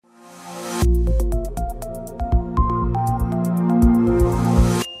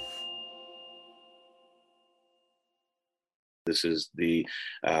This is the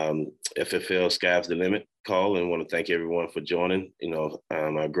FFL Sky's the Limit call, and want to thank everyone for joining.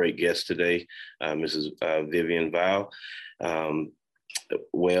 Our great guest today, Mrs. Vivian Vile. I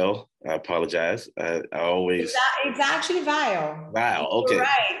apologize. I always it's actually Vile. Vile. Okay, you're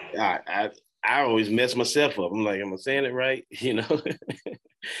right. I always mess myself up. I'm like, am I saying it right?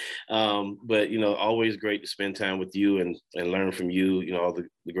 But always great to spend time with you and learn from you. All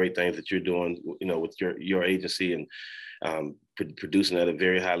the great things that you're doing. With your agency and producing at a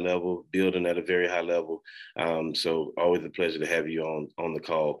very high level, building at a very high level. So always a pleasure to have you on the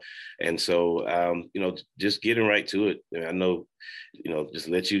call. And so just getting right to it. I know, just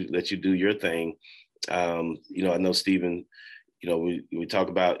let you do your thing. I know Stephen. We talk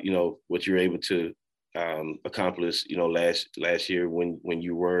about what you're able to accomplish last year when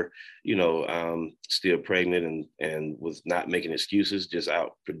you were still pregnant and was not making excuses, just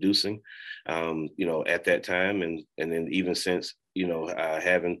out producing at that time, and then even since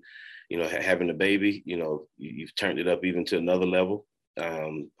having a baby, you've turned it up even to another level.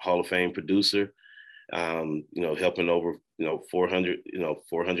 Hall of Fame producer, helping over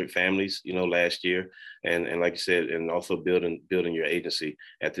 400 families last year, and like you said, and also building your agency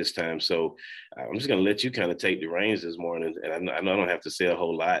at this time. So I'm just going to let you kind of take the reins this morning, and I know I don't have to say a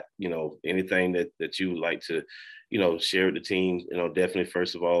whole lot. Anything that you would like to share with the team. Definitely,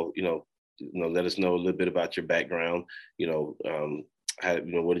 first of all, let us know a little bit about your background. How,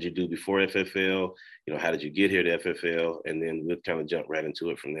 what did you do before FFL? How did you get here to FFL? And then we'll kind of jump right into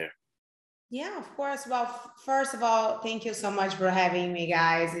it from there. Yeah, of course. Well, first of all, thank you so much for having me,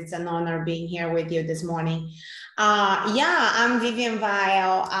 guys. It's an honor being here with you this morning. I'm Vivian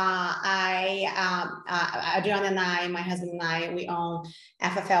Vile. Adriana and I, my husband and I, we own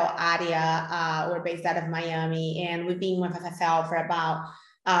FFL ADIA. We're based out of Miami, and we've been with FFL for about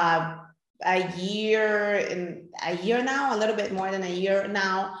a year now, a little bit more than a year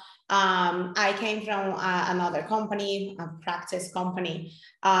now. I came from another company, a practice company.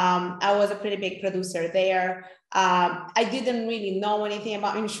 I was a pretty big producer there. I didn't really know anything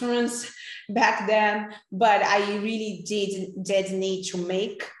about insurance back then, but I really did need to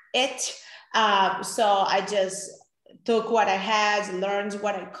make it. So I just took what I had, learned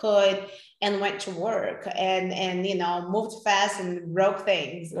what I could, and went to work and moved fast and broke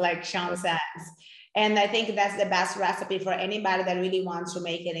things, like Sean says. And I think that's the best recipe for anybody that really wants to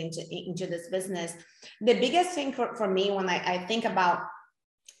make it into this business. The biggest thing for me when I think about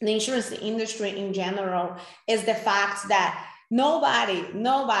the insurance industry in general is the fact that nobody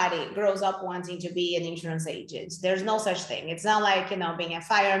grows up wanting to be an insurance agent. There's no such thing. It's not like, being a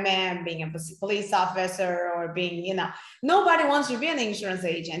fireman, being a police officer, or being, nobody wants to be an insurance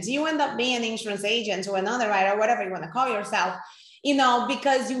agent. You end up being an insurance agent or an underwriter, whatever you want to call yourself,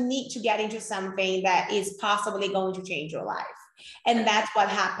 because you need to get into something that is possibly going to change your life. And that's what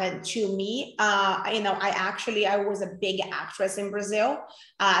happened to me. I was a big actress in Brazil,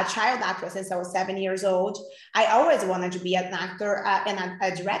 a child actress since I was 7 years old. I always wanted to be an actor and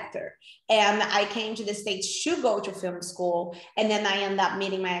a director. And I came to the States to go to film school. And then I ended up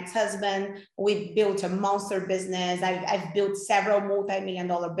meeting my ex-husband. We built a monster business. I've built several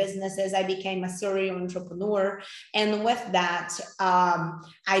multi-million-dollar businesses. I became a serial entrepreneur. And with that,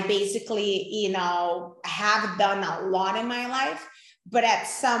 I basically, have done a lot in my life. But at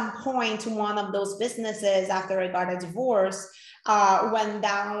some point, one of those businesses, after I got a divorce, went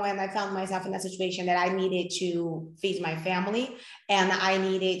down when I found myself in a situation that I needed to feed my family, and I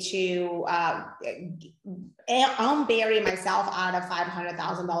needed to unbury myself out of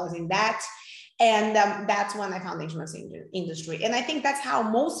 $500,000 in debt. And that's when I found the insurance industry. And I think that's how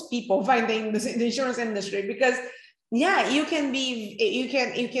most people find the insurance industry, because you can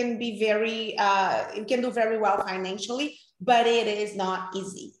do very well financially, but it is not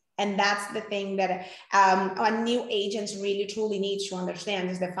easy. And that's the thing that new agents really truly need to understand,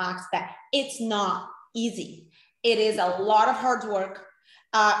 is the fact that it's not easy. It is a lot of hard work.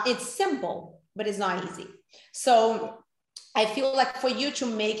 It's simple, but it's not easy. So I feel like for you to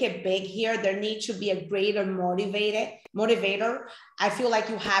make it big here, there needs to be a greater motivator. I feel like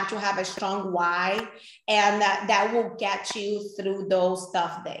you have to have a strong why, and that will get you through those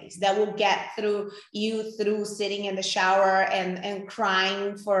tough days. That will get you through sitting in the shower and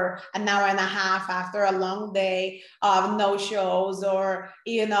crying for an hour and a half after a long day of no shows or,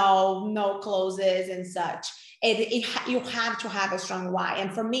 no closes and such. You have to have a strong why.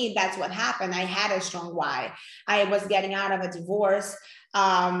 And for me, that's what happened. I had a strong why. I was getting out of a divorce.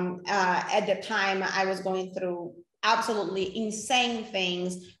 At the time, I was going through absolutely insane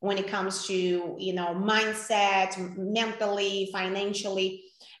things when it comes to, mindset, mentally, financially.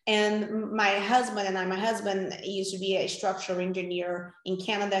 And my husband used to be a structural engineer in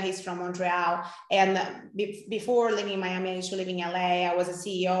Canada. He's from Montreal. And before living in Miami, I used to live in LA. I was a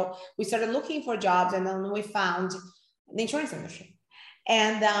CEO. We started looking for jobs, and then we found the insurance industry.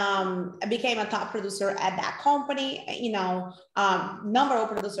 And I became a top producer at that company, number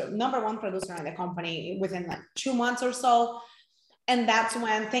one producer in the company within like 2 months or so. And that's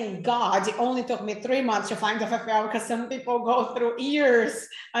when, thank God, it only took me 3 months to find FFL, because some people go through years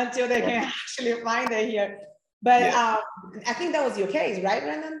until they can actually find it here. But I think that was your case, right,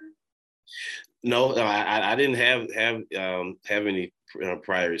 Brendan? No, I didn't have any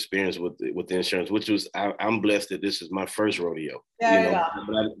prior experience with the insurance, which was I'm blessed that this is my first rodeo. There you go.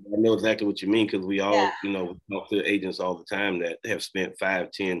 I know exactly what you mean, because we all, talk to agents all the time that have spent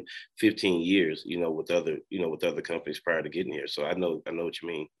 5, 10, 15 years, with other companies prior to getting here. So I know what you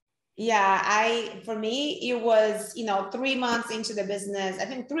mean. Yeah, for me, it was, 3 months into the business, I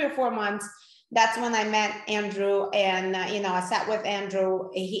think 3 or 4 months. That's when I met Andrew, and I sat with Andrew.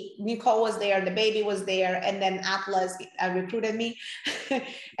 Nicole was there, the baby was there, and then Atlas recruited me.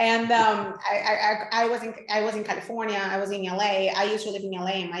 And I was in California, I was in LA. I used to live in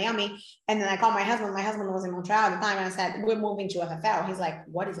LA and Miami. And then I called my husband. My husband was in Montreal at the time, and I said, "We're moving to FFL." He's like,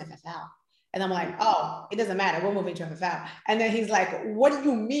 "What is FFL?" And I'm like, "Oh, it doesn't matter. We're moving to FFL." And then he's like, "What do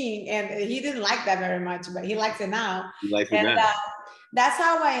you mean?" And he didn't like that very much, but he likes it now. He likes it now. That's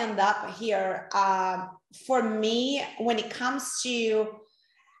how I end up here. For me, when it comes to,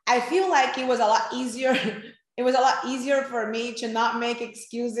 I feel like it was a lot easier. It was a lot easier for me to not make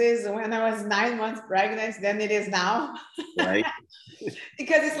excuses when I was 9 months pregnant than it is now. Right.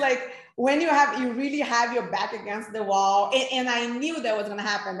 Because it's like, when you really have your back against the wall, and I knew that was going to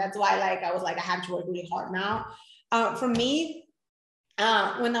happen. That's why I was like, I have to work really hard now. For me,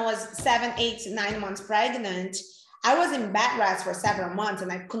 when I was 7, 8, 9 months pregnant, I was in bed rest for several months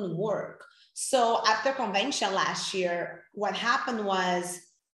and I couldn't work. So after convention last year, what happened was,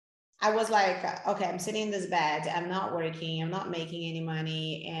 I was like, okay, I'm sitting in this bed, I'm not working, I'm not making any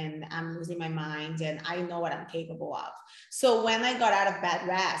money, and I'm losing my mind, and I know what I'm capable of. So when I got out of bed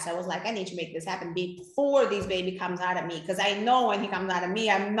rest, I was like, I need to make this happen before this baby comes out of me, because I know when he comes out of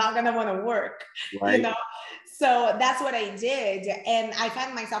me, I'm not gonna want to work, right. So that's what I did. And I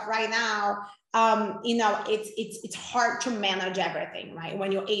find myself right now, it's hard to manage everything, right?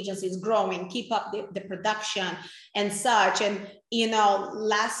 When your agency is growing, keep up the production and such. And,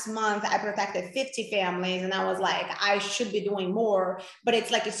 last month I protected 50 families, and I was like, I should be doing more, but it's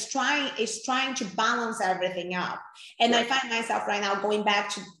like, it's trying to balance everything up. And right. I find myself right now going back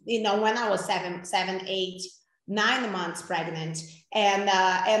to, when I was 7, 8, 9 months pregnant. And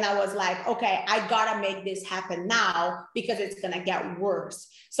I was like, okay, I gotta make this happen now, because it's gonna get worse.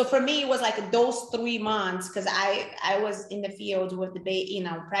 So for me, it was like those 3 months, because I was in the field with the baby,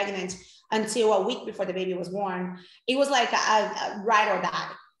 pregnant until a week before the baby was born. It was like a ride or die.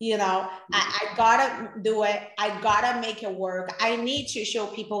 I gotta do it. I gotta make it work. I need to show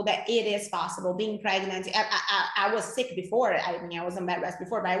people that it is possible. Being pregnant, I was sick before. I was in bed rest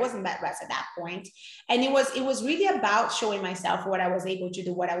before, but I wasn't bed rest at that point. And it was really about showing myself what I was able to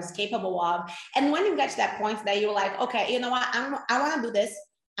do, what I was capable of. And when you get to that point that you're like, okay, you know what, I want to do this.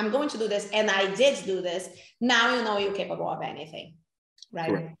 I'm going to do this, and I did do this. Now you know you're capable of anything, right?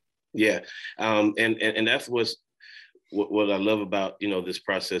 Correct. Yeah, and that's what I love about, this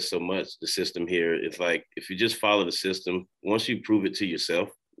process so much, the system here. It's like, if you just follow the system, once you prove it to yourself,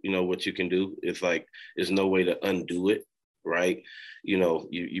 what you can do, it's like, there's no way to undo it, right?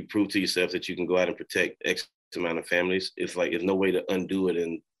 You prove to yourself that you can go out and protect X amount of families. It's like, there's no way to undo it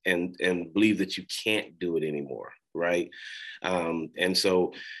and believe that you can't do it anymore, right? And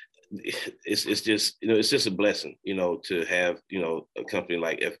so it's just it's just a blessing to have a company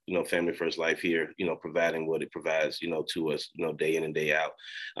like Family First Life here providing what it provides to us day in and day out,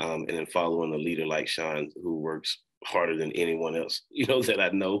 and then following a leader like Sean, who works harder than anyone else that I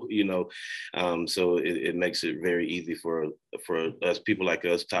know. So it makes it very easy for us, people like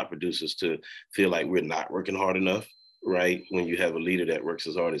us, top producers, to feel like we're not working hard enough, right? When you have a leader that works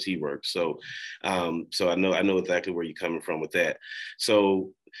as hard as he works. So I know exactly where you're coming from with that.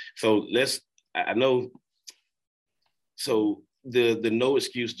 So I know. So the no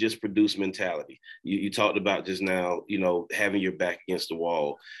excuse, just produce mentality. You talked about just now, having your back against the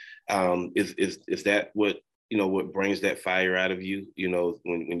wall. Is that what brings that fire out of you?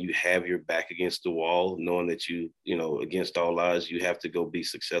 When you have your back against the wall, knowing that you against all odds, you have to go be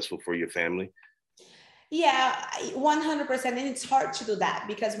successful for your family. Yeah, 100%. And it's hard to do that,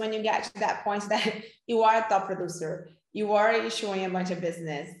 because when you get to that point that you are a top producer, you are issuing a bunch of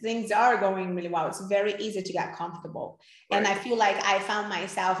business, things are going really well. It's very easy to get comfortable. Right. And I feel like I found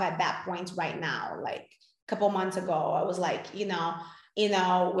myself at that point right now. Like a couple months ago, I was like, we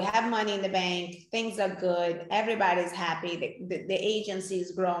have money in the bank, things are good, everybody's happy, the agency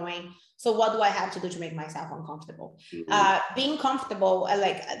is growing. So what do I have to do to make myself uncomfortable? Mm-hmm. Being comfortable,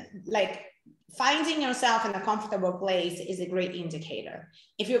 like finding yourself in a comfortable place is a great indicator.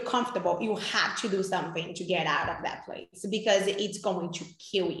 If you're comfortable, you have to do something to get out of that place because it's going to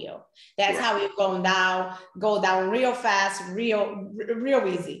kill you. That's how you're go down real fast, real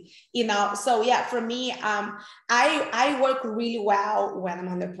easy, So yeah, for me, I work really well when I'm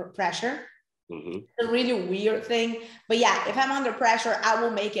under pressure. Mm-hmm. It's a really weird thing, but yeah, if I'm under pressure, I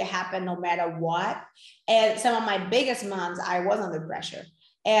will make it happen no matter what. And some of my biggest months, I was under pressure.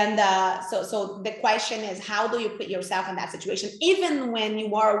 And so the question is, how do you put yourself in that situation, even when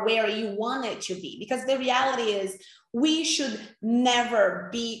you are where you want it to be? Because the reality is we should never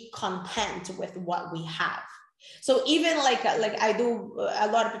be content with what we have. So even like I do, a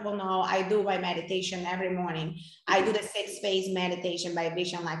lot of people know I do my meditation every morning. I do the 6-phase meditation by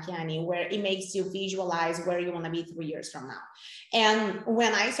Vishen Lakhiani, where it makes you visualize where you want to be 3 years from now. And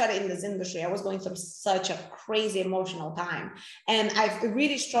when I started in this industry, I was going through such a crazy emotional time. And I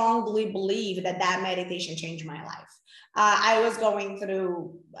really strongly believe that meditation changed my life. I was going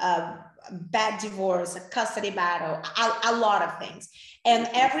through a bad divorce, a custody battle, a lot of things. And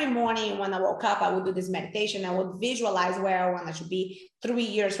every morning when I woke up, I would do this meditation. I would visualize where I wanted to be 3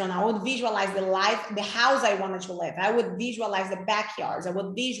 years from now. I would visualize the house I wanted to live. I would visualize the backyards. I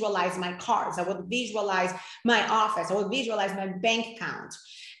would visualize my cars. I would visualize my office. I would visualize my bank account.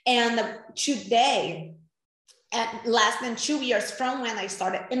 And today, at less than 2 years from when I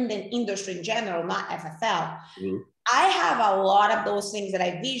started in the industry in general, not FFL, I have a lot of those things that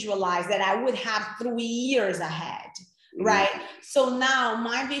I visualize that I would have 3 years ahead. Right. So now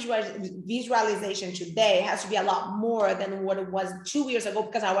my visualization today has to be a lot more than what it was 2 years ago,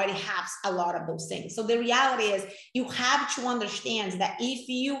 because I already have a lot of those things. So the reality is you have to understand that if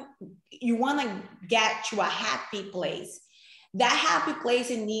you want to get to a happy place, that happy place,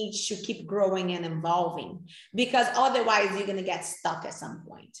 it needs to keep growing and evolving, because otherwise you're going to get stuck at some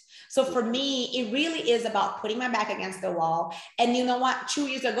point. So for me, it really is about putting my back against the wall. And you know what? 2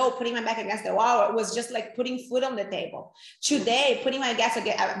 years ago, putting my back against the wall, it was just like putting food on the table. Today, putting my back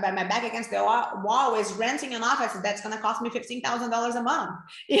against the wall is renting an office that's going to cost me $15,000 a month,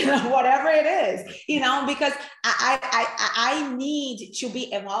 whatever it is, because I need to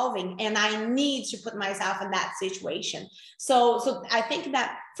be evolving and I need to put myself in that situation. So I think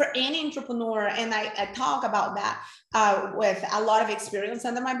that for any entrepreneur, and I talk about that with a lot of experience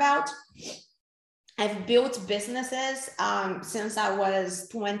under my belt. I've built businesses since I was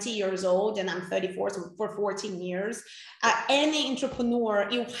 20 years old, and I'm 34, so for 14 years. Any entrepreneur,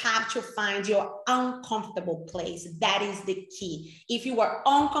 you have to find your uncomfortable place. That is the key. If you are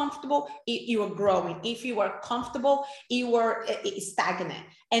uncomfortable, you are growing. If you are comfortable, you are stagnant.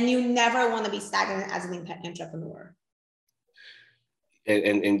 And you never want to be stagnant as an entrepreneur.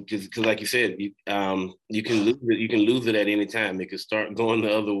 And because like you said, you can lose it at any time. It could start going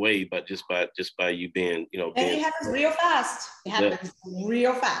the other way, but just by you being, and it happens real fast. It happens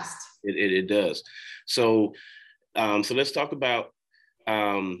real fast. It does. So let's talk about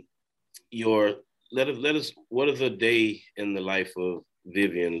what does a day in the life of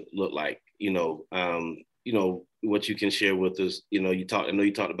Vivian look like? What you can share with us. I know you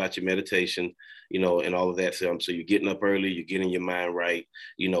talked about your meditation, and all of that. So you're getting up early, you're getting your mind right,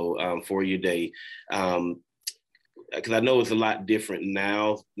 for your day. Because I know it's a lot different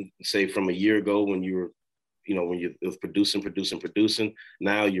now, say from a year ago when you were, when you was producing.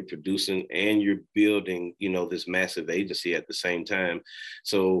 Now you're producing and you're building, this massive agency at the same time.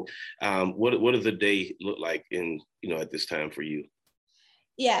 So what does the day look like at this time for you?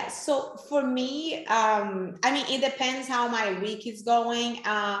 Yeah, so for me, it depends how my week is going.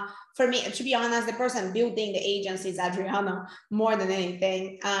 For me, to be honest, the person building the agency is Adriana more than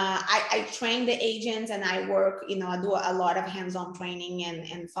anything. I train the agents and I work, I do a lot of hands-on training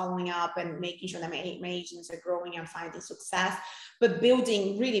and following up and making sure that my agents are growing and finding success. But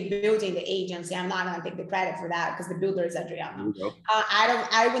really building the agency, I'm not going to take the credit for that because the builder is Adriana.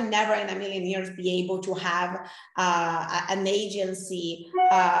 I would never in a million years be able to have an agency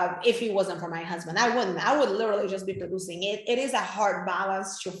if it wasn't for my husband. I wouldn't. I would literally just be producing it. It is a hard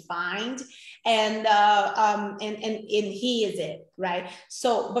balance to find, and he is it, right?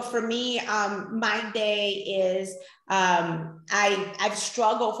 So, but for me, my day is I've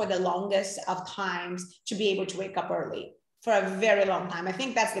struggled for the longest of times to be able to wake up early. for a very long time. I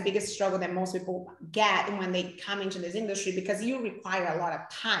think that's the biggest struggle that most people get when they come into this industry, because you require a lot of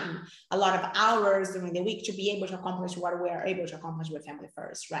time, a lot of hours during the week to be able to accomplish what we are able to accomplish with Family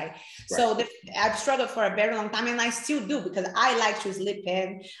First, right? So I've struggled for a very long time, and I still do, because I like to sleep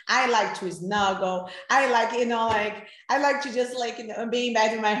in, I like to snuggle, I like, I like to just be in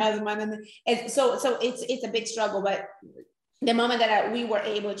bed with my husband, and so it's a big struggle, but the moment that we were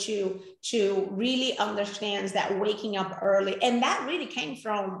able to really understand that waking up early, and that really came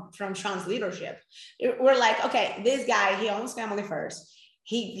from Sean's leadership. We're like, okay, this guy, he owns Family First.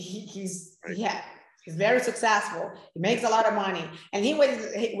 He's very successful. He makes a lot of money, and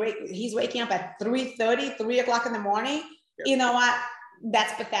he's waking up at 3:30, 3 o'clock in the morning. Yeah. You know what?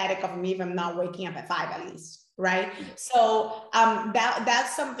 That's pathetic of me if I'm not waking up at 5 at least. Right. So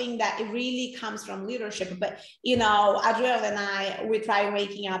that's something that it really comes from leadership. But, Adriel and I, we try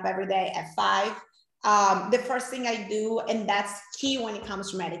waking up every day at 5. The first thing I do, and that's key when it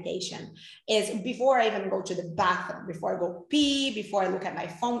comes to meditation, is before I even go to the bathroom, before I go pee, before I look at my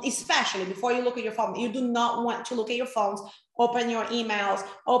phone, especially before you look at your phone, you do not want to look at your phones, open your emails,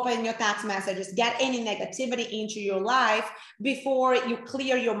 open your text messages, get any negativity into your life before you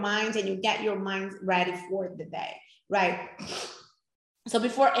clear your mind and you get your mind ready for the day, right? So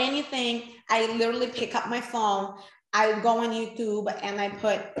before anything, I literally pick up my phone, I go on YouTube and I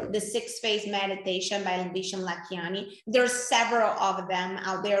put the 6 Phase Meditation by Vishen Lakhiani. There's several of them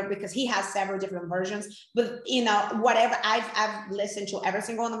out there because he has several different versions, but whatever, I've listened to every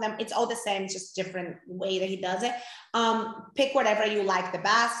single one of them. It's all the same, it's just different way that he does it. Pick whatever you like the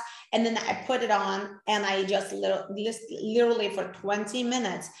best. And then I put it on and I just literally for 20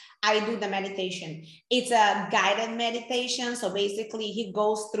 minutes, I do the meditation. It's a guided meditation. So basically he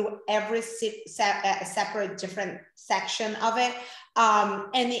goes through every separate different section of it.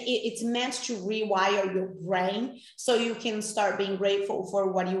 And it's meant to rewire your brain so you can start being grateful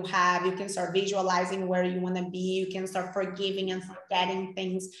for what you have. You can start visualizing where you want to be. You can start forgiving and forgetting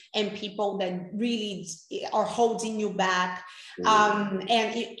things and people that really are holding you back. And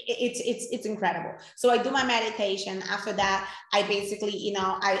it's incredible. So I do my meditation. After that, I basically,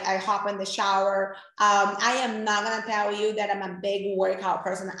 I hop in the shower. I am not going to tell you that I'm a big workout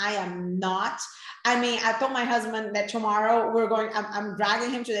person. I am not. I mean, I told my husband that tomorrow I'm dragging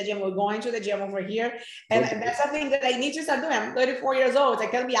him to the gym. We're going to the gym over here. And that's something that I need to start doing. I'm 34 years old. I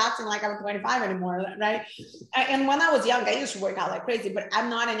can't be acting like I'm 25 anymore, right? And when I was young, I used to work out like crazy, but I'm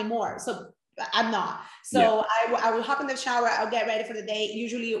not anymore. So I'm not. So yeah. I will hop in the shower. I'll get ready for the day.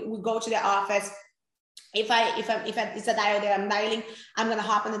 Usually we go to the office. If it's a dial that I'm dialing, I'm going to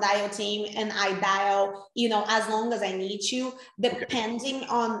hop in the dial team and I dial, as long as I need to, depending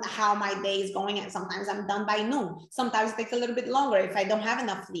on how my day is going. And sometimes I'm done by noon. Sometimes it takes a little bit longer if I don't have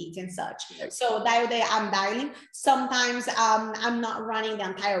enough leads and such. Right. So dial day, I'm dialing. Sometimes I'm not running the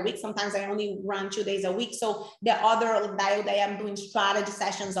entire week. Sometimes I only run 2 days a week. So the other dial day, I'm doing strategy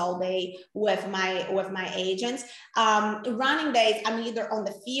sessions all day with my agents. Running days, I'm either on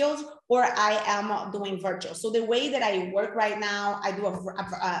the field or I am doing virtual. So the way that I work right now, I do a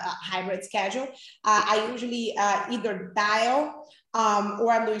hybrid schedule. I usually either dial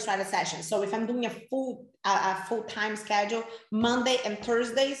or I'm doing strategy sessions. So if I'm doing a full-time schedule, Monday and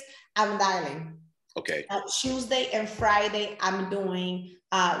Thursdays, I'm dialing. Okay. Tuesday and Friday, I'm doing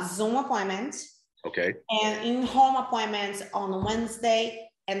Zoom appointments. Okay. And in-home appointments on Wednesday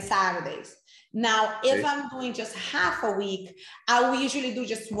and Saturdays. Now, if I'm doing just half a week, I will usually do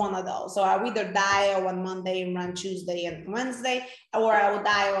just one of those. So I will either dial on Monday and run Tuesday and Wednesday, or I will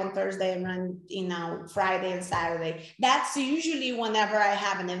dial on Thursday and run, Friday and Saturday. That's usually whenever I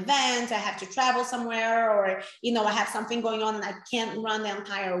have an event, I have to travel somewhere, or, I have something going on and I can't run the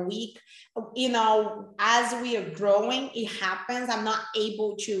entire week. As we are growing, it happens. I'm not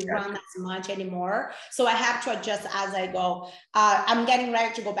able to run as much anymore. So I have to adjust as I go. I'm getting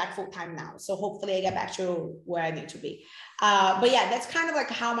ready to go back full time now. So hopefully I get back to where I need to be. But yeah, that's kind of like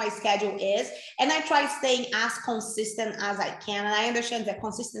how my schedule is. And I try staying as consistent as I can. And I understand that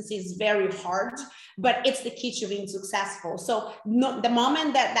consistency is very hard, but it's the key to being successful. So the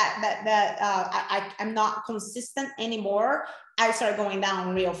moment that I'm not consistent anymore, I start going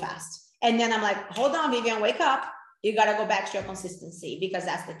down real fast. And then I'm like, hold on, Vivian, wake up. You got to go back to your consistency because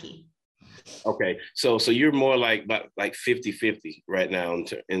that's the key. Okay. So you're more like 50-50 right now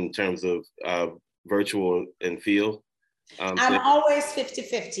in terms of virtual and field. I'm always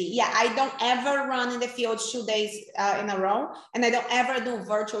 50-50. Yeah, I don't ever run in the field 2 days in a row. And I don't ever do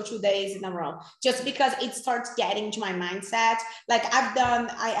virtual 2 days in a row, just because it starts getting to my mindset. Like I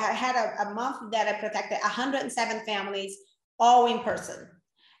had a month that I protected 107 families all in person.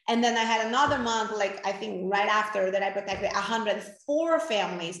 And then I had another month, like I think right after that, I protected 104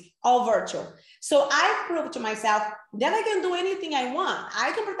 families, all virtual. So I proved to myself that I can do anything I want.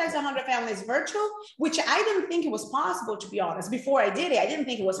 I can protect 100 families virtual, which I didn't think it was possible, to be honest. Before I did it, I didn't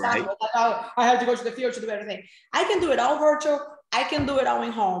think it was possible. Like, oh, I have to go to the field to do everything. I can do it all virtual. I can do it all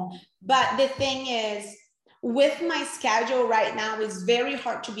in home. But the thing is, with my schedule right now, it's very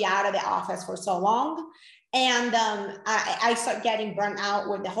hard to be out of the office for so long. And I start getting burnt out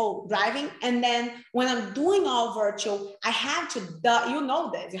with the whole driving. And then when I'm doing all virtual, I have to, you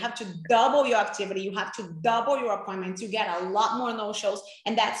know this, you have to double your activity. You have to double your appointments. You get a lot more no-shows,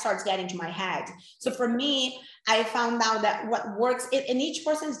 and that starts getting to my head. So for me, I found out that what works, and each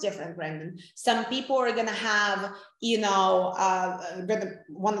person is different, Brendan. Some people are going to have, you know, gonna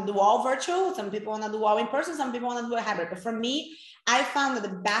want to do all virtual. Some people want to do all in person. Some people want to do a hybrid. But for me, I found that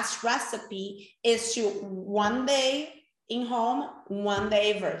the best recipe is to one day in home, one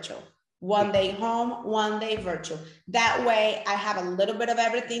day virtual, one day home, one day virtual. That way I have a little bit of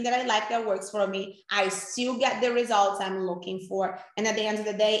everything that I like that works for me. I still get the results I'm looking for. And at the end of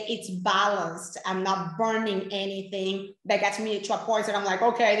the day, it's balanced. I'm not burning anything that gets me to a point that I'm like,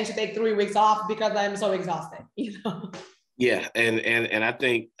 okay, I need to take 3 weeks off because I'm so exhausted, you know? Yeah. And I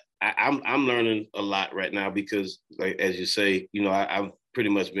think I'm learning a lot right now because, like, as you say, you know, I've pretty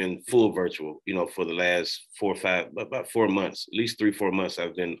much been full virtual, you know, for the last about 4 months, at least 3-4 months,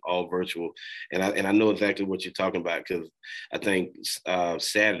 I've been all virtual. And I know exactly what you're talking about, because I think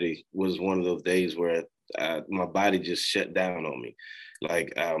Saturday was one of those days where my body just shut down on me.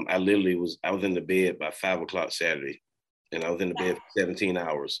 Like I was in the bed by 5 o'clock Saturday, and I was in the bed for 17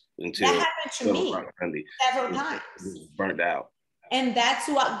 hours until that happened to me Sunday. Several times. Burnt out. And that's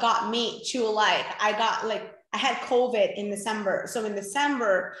what got me to, like, I had COVID in December. So in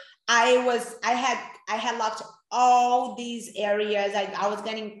December, I had locked all these areas. I was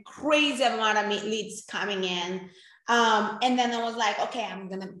getting crazy amount of leads coming in. And then I was like, okay, I'm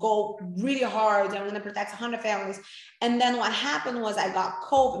going to go really hard. I'm going to protect 100 families. And then what happened was I got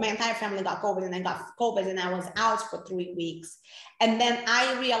COVID. My entire family got COVID, and I got COVID, and I was out for 3 weeks. And then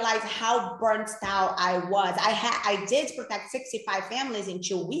I realized how burnt out I was. I did protect 65 families in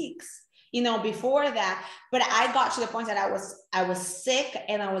 2 weeks, you know, before that. But I got to the point that I was sick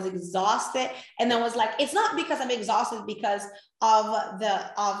and I was exhausted. And I was like, it's not because I'm exhausted because of the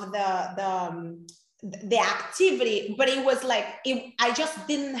activity, but it was like, I just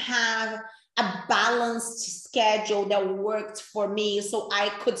didn't have a balanced schedule that worked for me, so I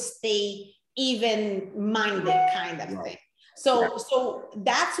could stay even-minded kind of thing. So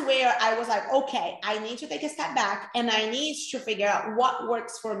that's where I was like, okay, I need to take a step back and I need to figure out what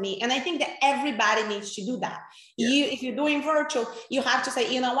works for me. And I think that everybody needs to do that. Yeah. If you're doing virtual, you have to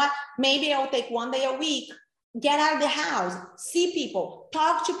say, you know what, maybe I'll take 1 day a week, get out of the house, see people,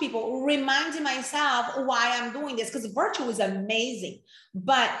 talk to people, reminding myself why I'm doing this, because virtual is amazing.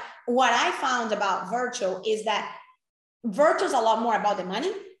 But what I found about virtual is that virtual is a lot more about the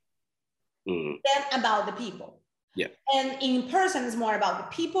money than about the people. Yeah. And in person is more about the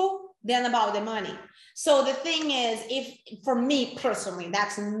people than about the money. So the thing is, if for me personally,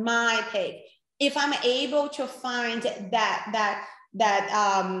 that's my take. If I'm able to find that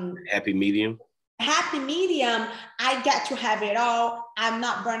happy medium, I get to have it all. I'm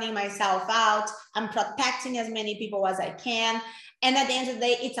not burning myself out. I'm protecting as many people as I can. And at the end of the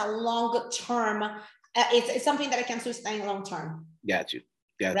day, it's a long term. It's something that I can sustain long term. Got you.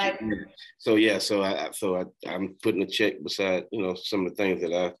 Right. So yeah, I'm putting a check beside, you know, some of the things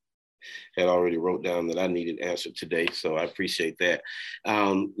that I had already wrote down that I needed answered today. So I appreciate that.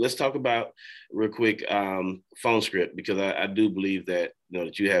 Let's talk about real quick phone script, because I do believe that, you know,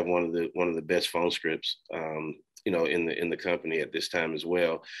 that you have one of the best phone scripts, you know, in the company at this time as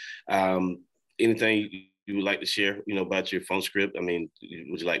well. Anything you would like to share, you know, about your phone script? I mean,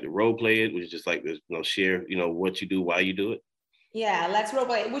 would you like to role play it? Would you just like to, you know, share, you know, what you do, why you do it? Yeah, let's role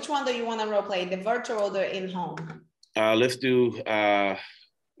play. Which one do you want to role play? The virtual or the in-home? Let's do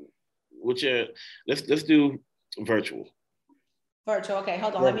let's do virtual. Virtual. Okay,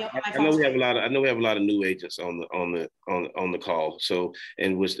 hold on. Let me open my phone. I know we have a lot of new agents on the call. So,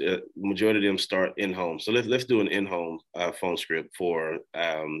 and which majority of them start in-home. So let's do an in-home phone script for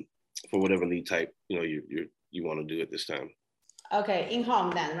whatever lead type, you know, you want to do at this time. Okay,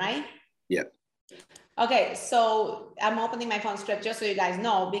 in-home then, right? Yeah. Okay, so I'm opening my phone script just so you guys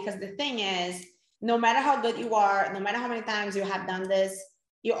know, because the thing is, no matter how good you are, no matter how many times you have done this,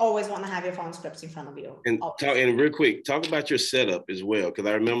 you always want to have your phone scripts in front of you. And real quick, talk about your setup as well, because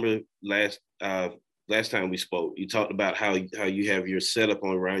I remember last time we spoke, you talked about how you have your setup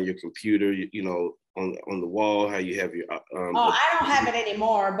around your computer, you know, on the wall, how you have your Oh, I don't have it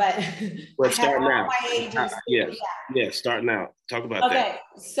anymore, but I have start all now. my agents. Yes, yes, start now. Talk about that. Okay,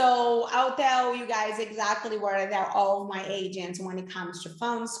 so I'll tell you guys exactly where they're all my agents when it comes to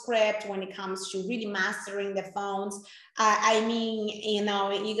phone script, when it comes to really mastering the phones. I mean, you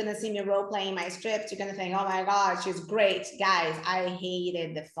know, you're gonna see me role playing my script. You're gonna think, oh my God, she's great. Guys, I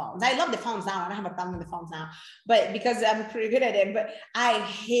hated the phones. I love the phones now. I don't have a problem with the phones now, but because I'm pretty good at it, but I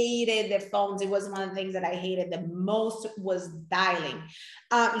hated the phones. It was one of the things that I hated the most was dialing.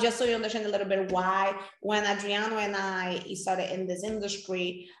 Just so you understand a little bit why, when Adriano and I started in this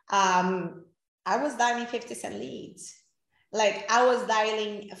industry, I was dialing 50-cent leads. Like I was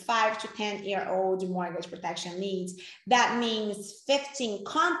dialing 5 to 10-year-old mortgage protection leads. That means 15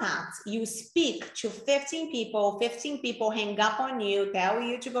 contacts. You speak to 15 people hang up on you, tell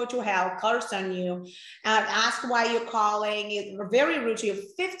you to go to hell, curse on you, ask why you're calling, it's very rude to you.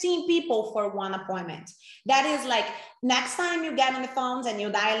 15 people for one appointment. That is like, next time you get on the phones and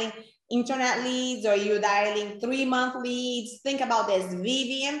you're dialing internet leads or you're dialing 3-month leads, think about this.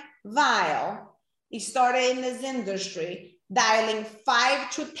 Vivian Vile, he started in this industry dialing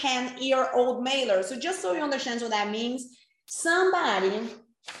 5 to 10-year-old mailers. So just so you understand what that means, somebody,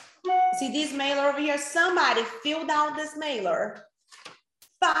 see this mailer over here, somebody filled out this mailer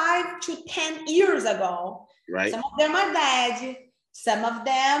 5 to 10 years ago. Right. Some of them are dead. Some of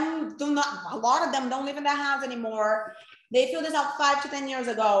them do not, a lot of them don't live in their house anymore. They filled this out 5 to 10 years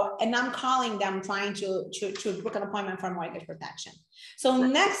ago, and I'm calling them trying to book an appointment for mortgage protection. So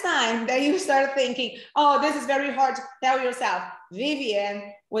next time that you start thinking, oh, this is very hard to tell yourself,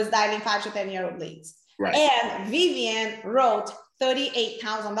 Vivian was dialing 5 to 10-year-old leads. Right. And Vivian wrote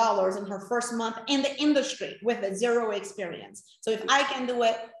 $38,000 in her first month in the industry with a 0 experience. So if I can do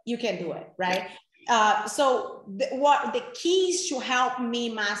it, you can do it, right? So what the keys to help me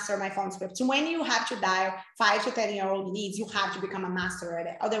master my phone scripts, when you have to dial 5 to 10-year-old leads, you have to become a master at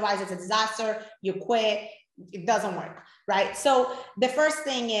it. Otherwise it's a disaster, you quit, it doesn't work, right? So the first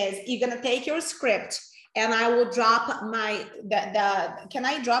thing is you're going to take your script, and I will drop my, can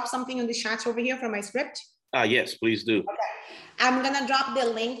I drop something in the chat over here for my script? Yes, please do. Okay. I'm going to drop the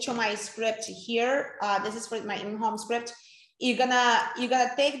link to my script here. This is for my in-home script. You're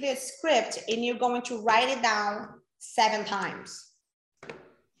gonna take this script and you're going to write it down 7 times.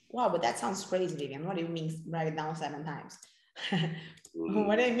 Wow, but that sounds crazy, Vivian. What do you mean write it down 7 times?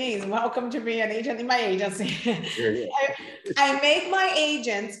 What it means, welcome to be an agent in my agency. Yeah. I make my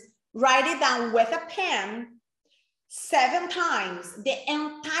agents write it down with a pen 7 times, the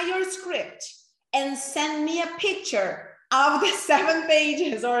entire script, and send me a picture of the 7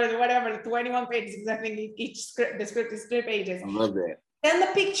 pages or whatever, 21 pages, because I think each script, the script is 3 pages. I love that. Then the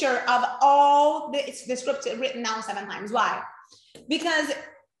picture of all the script written down 7 times. Why? Because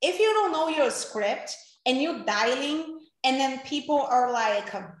if you don't know your script and you're dialing and then people are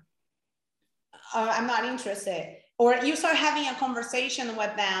like, I'm not interested. Or you start having a conversation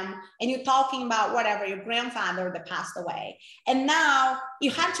with them and you're talking about whatever, your grandfather that passed away. And now you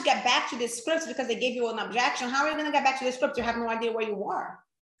have to get back to the scripts because they gave you an objection. How are you going to get back to the script? You have no idea where you were.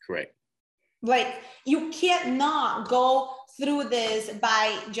 Correct. Like you cannot go through this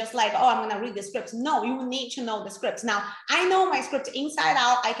by just like, oh, I'm going to read the scripts. No, you need to know the scripts. Now, I know my script inside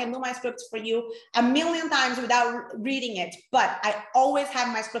out. I can do my scripts for you 1,000,000 times without reading it, but I always have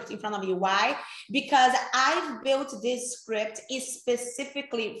my script in front of you. Why? Because I've built this script is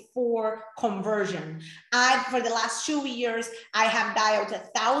specifically for conversion. For the last 2 years, I have dialed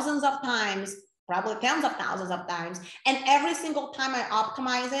thousands of times, probably tens of thousands of times. And every single time I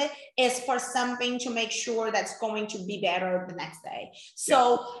optimize it is for something to make sure that's going to be better the next day.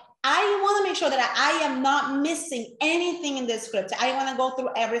 So yeah. I want to make sure that I am not missing anything in this script. I want to go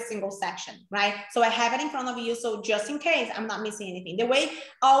through every single section, right? So I have it in front of you. So just in case I'm not missing anything, the way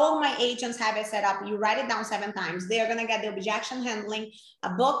all of my agents have it set up, you write it down 7 times. They're going to get the objection handling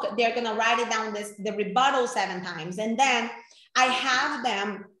a book. They're going to write it down the rebuttal 7 times. And then I have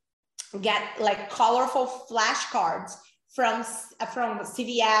them get like colorful flashcards from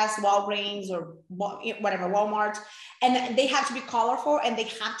CVS, Walgreens, or whatever, Walmart, and they have to be colorful and they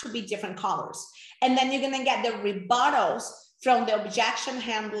have to be different colors. And then you're gonna get the rebuttals from the objection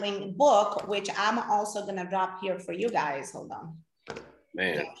handling book, which I'm also gonna drop here for you guys. Hold on.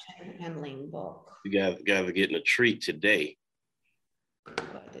 Man, objection handling book. You guys are getting a treat today.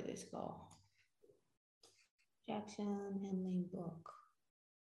 Where did this go? Objection handling book.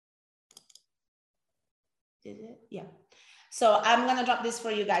 Did it? Yeah. So I'm gonna drop this for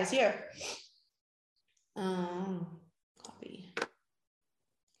you guys here. Copy.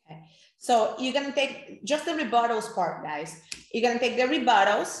 Okay. So you're gonna take just the rebuttals part, guys. You're gonna take the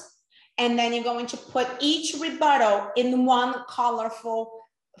rebuttals And then you're going to put each rebuttal in one colorful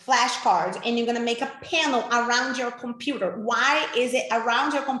flashcards, and you're going to make a panel around your computer. Why is it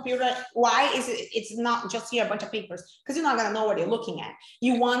around your computer? Why is it's not just here a bunch of papers? Because you're not going to know what you're looking at.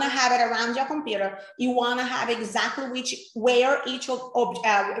 You want to have it around your computer. You want to have exactly where each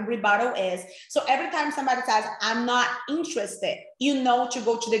rebuttal is. So every time somebody says, I'm not interested, you know to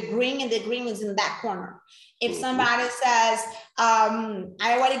go to the green, and the green is in that corner. If somebody says,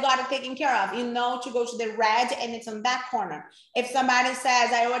 I already got it taken care of, you know to go to the red, and it's on that corner. If somebody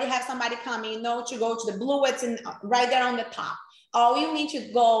says, I already have somebody coming, you know to go to the blue, it's in, right there on the top. All you need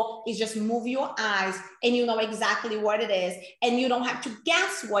to go is just move your eyes, and you know exactly what it is, and you don't have to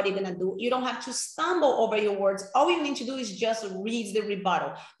guess what you're gonna do. You don't have to stumble over your words. All you need to do is just read the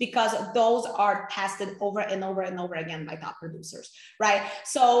rebuttal, because those are tested over and over and over again by top producers, right?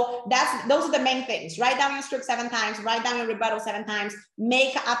 So those are the main things. Write down your script 7 times, write down your rebuttal 7 times,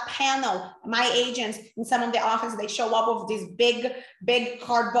 make a panel. My agents in some of the offices, they show up with this big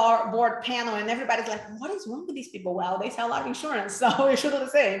cardboard panel, and everybody's like, what is wrong with these people? Well, they sell life insurance, so you should do the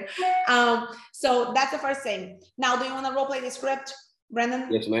same. So that's the first thing. Now, do you want to role play the script,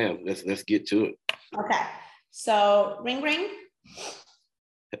 Brendan? Yes, ma'am. Let's get to it. Okay. So ring, ring.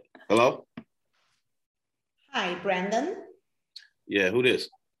 Hello? Hi, Brendan. Yeah, who this?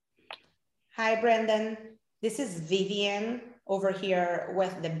 Hi, Brendan. This is Vivian over here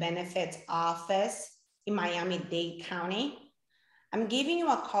with the benefits office in Miami-Dade County. I'm giving you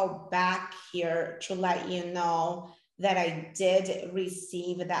a call back here to let you know that I did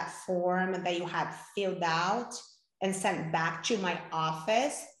receive that form that you had filled out and sent back to my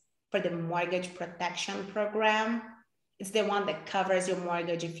office for the mortgage protection program. It's the one that covers your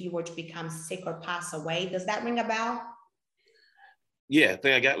mortgage if you were to become sick or pass away. Does that ring a bell? Yeah, I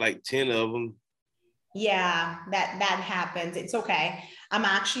think I got like 10 of them. Yeah, that happens. It's okay. I'm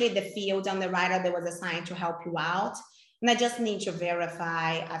actually the field underwriter that was assigned to help you out. And I just need to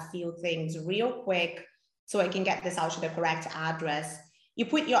verify a few things real quick so I can get this out to the correct address. You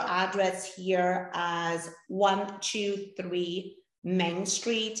put your address here as 123 Main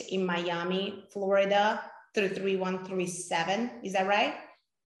Street in Miami, Florida, 33137. Is that right?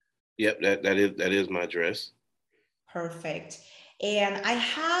 Yep, that is my address. Perfect. And I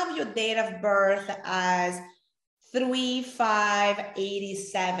have your date of birth as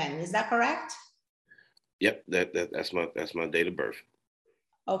 3/5/87. Is that correct? Yep, that's my date of birth.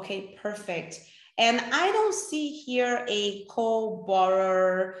 Okay, perfect. And I don't see here a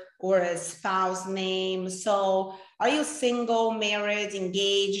co-borrower or a spouse name. So are you single, married,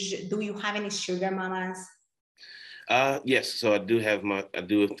 engaged? Do you have any sugar mamas? Yes, so I do have my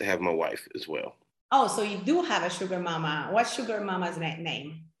wife as well. Oh, so you do have a sugar mama. What's sugar mama's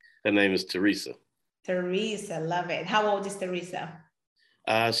name? Her name is Teresa. Teresa, love it. How old is Teresa?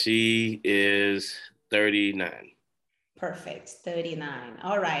 She is 39. Perfect, 39.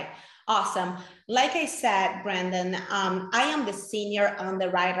 All right, awesome. Like I said, Brendan, I am the senior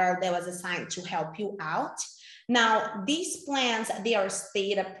underwriter that was assigned to help you out. Now, these plans, they are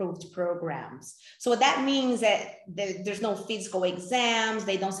state-approved programs. So what that means that there's no physical exams,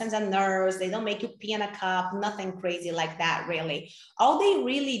 they don't send a nurse, they don't make you pee in a cup, nothing crazy like that, really. All they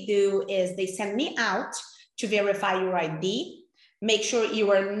really do is they send me out to verify your ID, make sure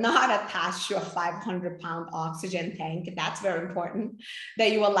you are not attached to a 500-pound oxygen tank. That's very important,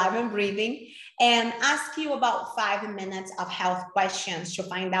 that you're alive and breathing, and ask you about 5 minutes of health questions to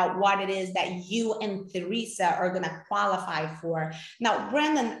find out what it is that you and Teresa are gonna qualify for. Now,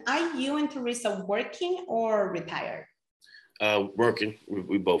 Brendan, are you and Teresa working or retired? Working,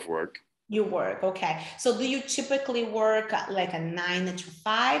 we both work. You work, okay. So do you typically work like a 9 to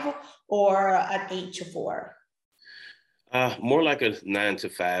 5 or an 8 to 4? More like a 9 to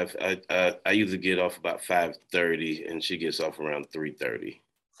 5. I usually get off about 5:30, and she gets off around 3:30.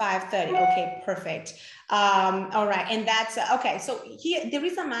 5:30. Okay, perfect. All right, and that's okay. So here, the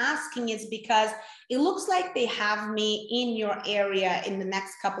reason I'm asking is because it looks like they have me in your area in the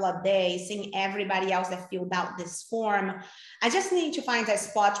next couple of days, seeing everybody else that filled out this form. I just need to find a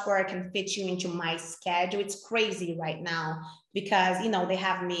spot where I can fit you into my schedule. It's crazy right now because, you know, they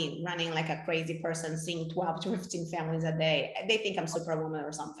have me running like a crazy person, seeing 12 to 15 families a day. They think I'm Superwoman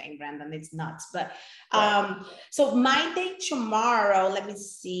or something, Brandon. It's nuts. But so my day tomorrow, let me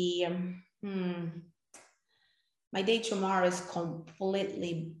see. My day tomorrow is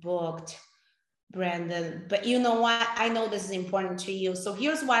completely booked, Brandon. But you know what? I know this is important to you. So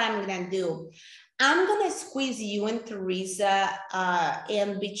here's what I'm going to do. I'm going to squeeze you and Teresa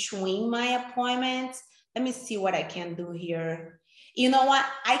in between my appointments. Let me see what I can do here. You know what?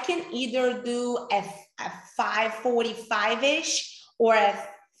 I can either do a 5:45-ish or a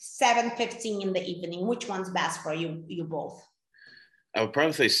 7:15 in the evening? Which one's best for you both? I would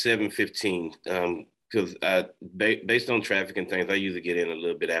probably say 7:15, because based on traffic and things, I usually get in a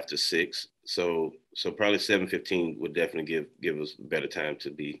little bit after 6. So probably 7:15 would definitely give us better time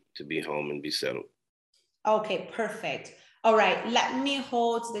to be home and be settled. Okay, perfect. All right, let me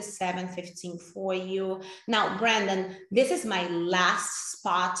hold the 7:15 for you. Now, Brandon, this is my last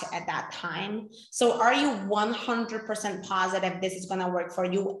spot at that time. So are you 100% positive this is gonna work for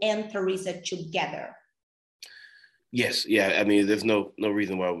you and Teresa together? Yes, yeah. I mean, there's no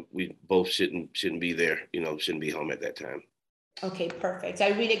reason why we both shouldn't be there. Shouldn't be home at that time. Okay, perfect. I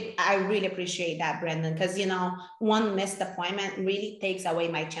really appreciate that, Brandon, because one missed appointment really takes away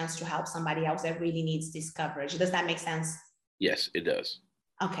my chance to help somebody else that really needs this coverage. Does that make sense? Yes, it does.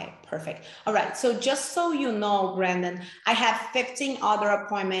 Okay, perfect. All right. So just so you know, Brandon, I have 15 other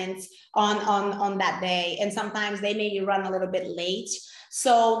appointments on that day, and sometimes they may run a little bit late.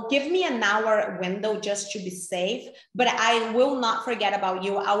 So give me an hour window just to be safe, but I will not forget about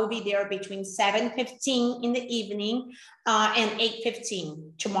you. I will be there between 7:15 in the evening and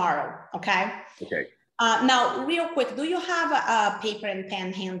 8:15 tomorrow. Okay. Okay. Now, real quick, do you have a paper and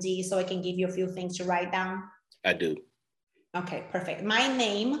pen handy so I can give you a few things to write down? I do. Okay, perfect. My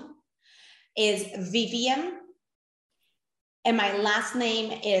name is Vivian, and my last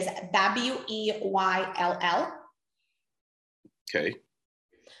name is Weyll. Okay.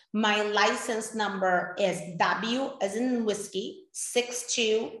 My license number is W as in whiskey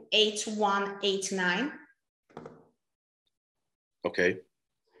 628189. Okay.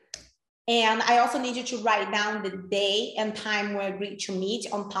 And I also need you to write down the day and time we agreed to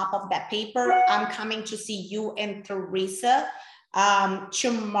meet on top of that paper. I'm coming to see you and Teresa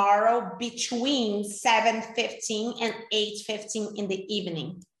tomorrow between 7:15 and 8:15 in the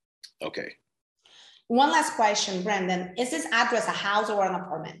evening. Okay. One last question, Brandon. Is this address a house or an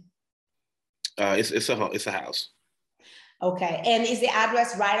apartment? It's a house. Okay. And is the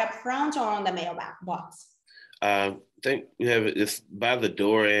address right up front or on the mailbox? I think we have it's by the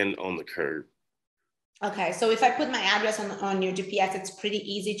door and on the curb. Okay. So if I put my address on your GPS, it's pretty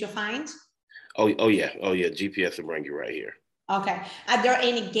easy to find? Oh yeah. GPS will bring you right here. Okay. Are there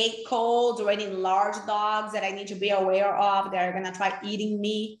any gate codes or any large dogs that I need to be aware of that are going to try eating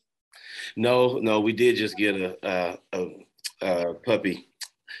me? No, we did just get a puppy,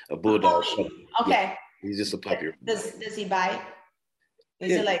 a bulldog. Puppy. Okay. Yeah, he's just a puppy. Does he bite?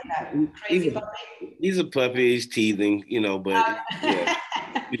 Is it like a crazy puppy? He's a puppy. He's teething, but yeah.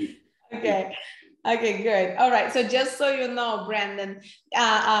 Okay. Okay, good. All right. So just so you know, Brandon,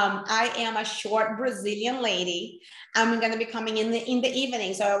 I am a short Brazilian lady. I'm going to be coming in the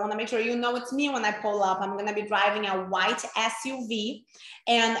evening. So I want to make sure you know it's me when I pull up. I'm going to be driving a white SUV.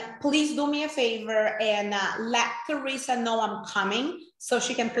 And please do me a favor and let Teresa know I'm coming so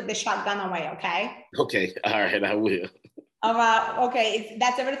she can put the shotgun away. Okay. Okay. All right. I will. Okay,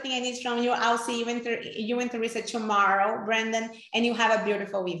 that's everything I need from you. I'll see you and Teresa tomorrow, Brandon, and you have a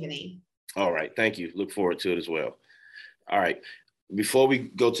beautiful evening. All right. Thank you. Look forward to it as well. All right. Before we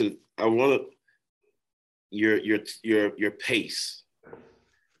go to, I want to your pace,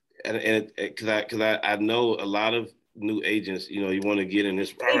 and because I know a lot of new agents, you want to get in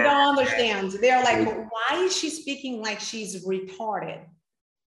this. They don't understand. They're like, why is she speaking like she's retarded?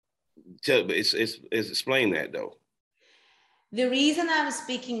 It's explain that though. The reason I'm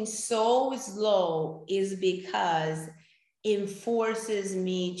speaking so slow is because it forces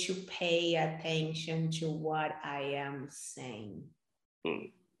me to pay attention to what I am saying.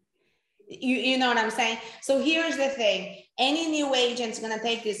 You know what I'm saying? So here's the thing. Any new agent's going to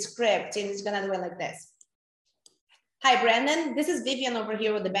take this script and it's going to do it like this. Hi, Brandon. This is Vivian over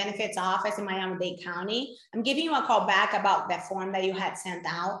here with the benefits office in Miami-Dade County. I'm giving you a call back about that form that you had sent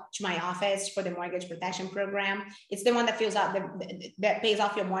out to my office for the mortgage protection program. It's the one that fills out that pays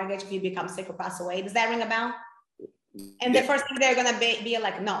off your mortgage if you become sick or pass away. Does that ring a bell? And the first thing they're going to be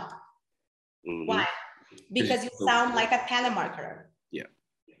like, no. Mm-hmm. Why? Because you sound like a telemarketer. Yeah.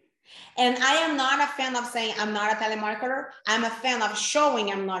 And I am not a fan of saying I'm not a telemarketer. I'm a fan of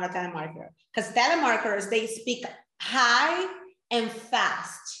showing I'm not a telemarketer. Because telemarketers, they speak high and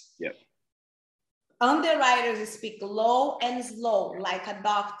fast. Yep. Underwriters speak low and slow like a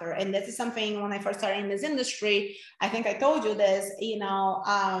doctor. And this is something when I first started in this industry, I think I told you this,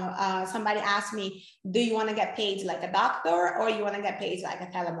 somebody asked me, do you want to get paid like a doctor or you want to get paid like a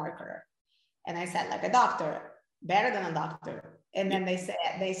telemarketer? And I said, like a doctor, better than a doctor. And then they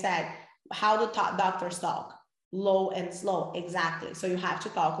said, how do doctors talk? low and slow. Exactly. So you have to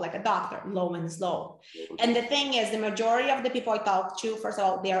talk like a doctor, low and slow. And the thing is, the majority of the people I talk to, first of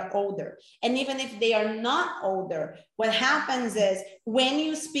all, they are older. And even if they are not older, what happens is when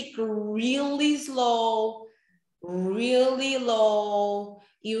you speak really slow, really low,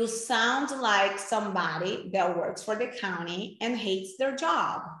 you sound like somebody that works for the county and hates their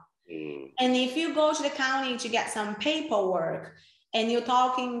job. And if you go to the county to get some paperwork and you're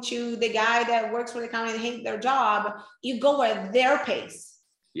talking to the guy that works for the county and hates their job, you go at their pace.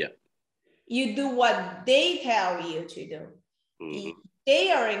 Yeah. You do what they tell you to do.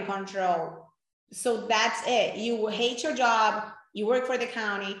 They are in control. So that's it. You hate your job. You work for the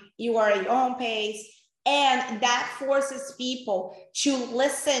county. You are at your own pace. And that forces people to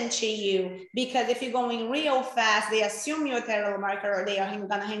listen to you, because if you're going real fast, they assume you're a telemarketer, they are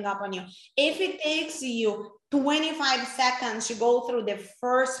gonna hang up on you. If it takes you 25 seconds to go through the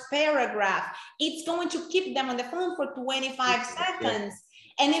first paragraph, it's going to keep them on the phone for 25 seconds.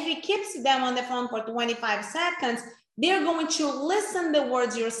 And if it keeps them on the phone for 25 seconds, they're going to listen the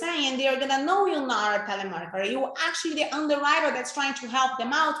words you're saying. They're going to know you're not a telemarketer. You're actually the underwriter that's trying to help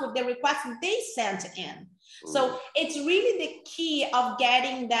them out with the request they sent in. So it's really the key of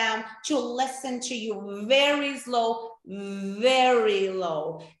getting them to listen to you very slow, very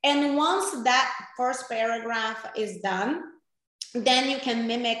low. And once that first paragraph is done, then you can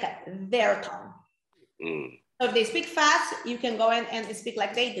mimic their tone. So if they speak fast, you can go in and speak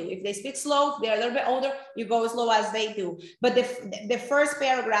like they do. If they speak slow, they're a little bit older, you go as slow as they do. But the first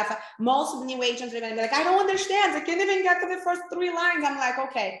paragraph, most of the new agents are going to be like, I don't understand. I can't even get to the first 3 lines. I'm like,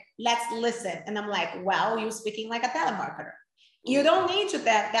 okay, let's listen. And I'm like, well, you're speaking like a telemarketer. You don't need to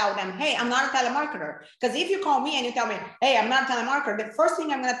tell them, hey, I'm not a telemarketer. Because if you call me and you tell me, hey, I'm not a telemarketer, the first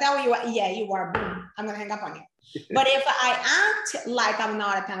thing I'm going to tell you, yeah, you are, boom, I'm going to hang up on you. But if I act like I'm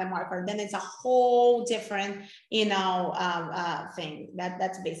not a telemarketer, then it's a whole different, thing.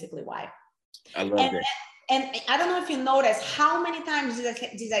 That's basically why. I love that. And I don't know if you noticed, how many times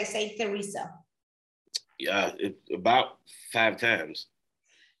did I say Teresa? Yeah, about 5 times.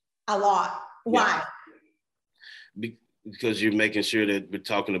 A lot. Why? Because you're making sure that we're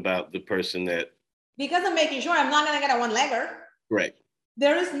talking about the person that. Because I'm making sure I'm not going to get a one-legger. Right.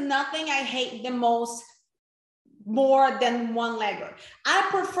 There is nothing I hate the most more than one-legger. I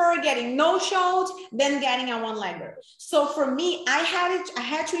prefer getting no-showed than getting a one-legger. So for me, I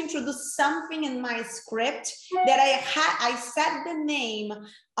had to introduce something in my script that I said the name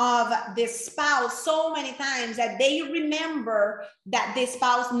of the spouse so many times that they remember that the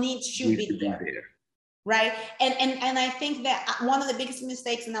spouse needs to be there. Right. And I think that one of the biggest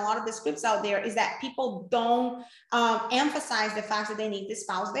mistakes in a lot of the scripts out there is that people don't emphasize the fact that they need the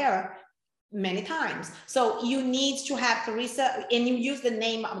spouse there many times. So you need to have Teresa, and you use the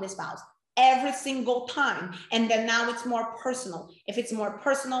name of the spouse every single time. And then now it's more personal. If it's more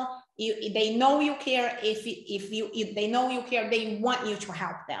personal, they know you care. If they know you care, they want you to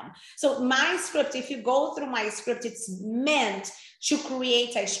help them. So my script, if you go through my script, it's meant to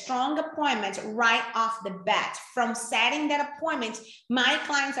create a strong appointment right off the bat. From setting that appointment, my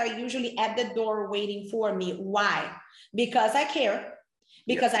clients are usually at the door waiting for me. Why? Because I care,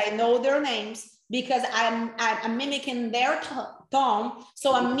 because I know their names, because I'm mimicking their tone.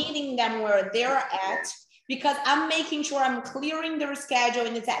 So I'm meeting them where they're at, because I'm making sure I'm clearing their schedule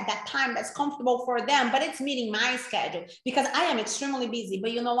and it's at that time that's comfortable for them, but it's meeting my schedule because I am extremely busy.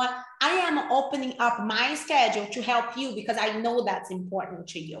 But you know what? I am opening up my schedule to help you because I know that's important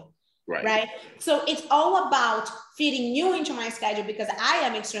to you. Right. So it's all about fitting you into my schedule because I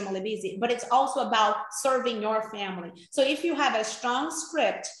am extremely busy, but it's also about serving your family. So if you have a strong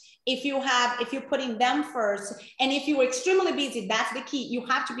script, if you're putting them first, and if you're extremely busy, that's the key. You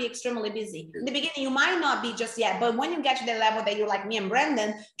have to be extremely busy. In the beginning, you might not be just yet, but when you get to the level that you're like me and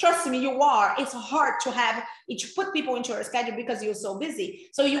Brendan, trust me, you are. It's hard to put people into your schedule because you're so busy.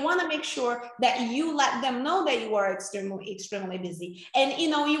 So you want to make sure that you let them know that you are extremely busy. And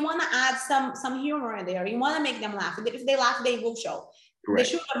you want to add some humor in there. You want to make them laugh. If they laugh, they will show. Correct.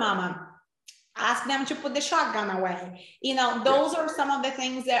 The sugar mama. Ask them to put the shotgun away. Those are some of the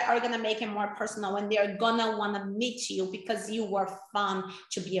things that are going to make it more personal, and they're going to want to meet you because you were fun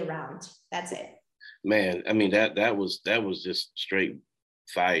to be around. That's it. Man, I mean, that was just straight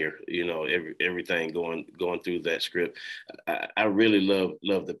fire, everything going through that script. I really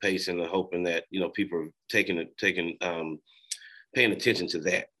love the pacing and hoping that, people are paying attention to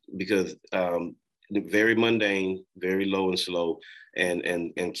that, because very mundane, very low and slow,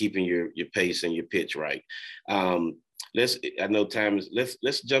 and keeping your pace and your pitch right. I know time is,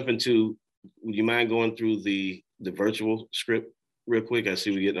 let's jump into, would you mind going through the virtual script real quick? I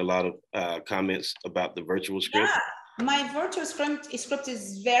see we're getting a lot of comments about the virtual script. Yeah, my virtual script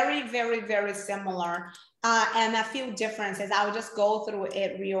is very, very, very similar. And a few differences. I'll just go through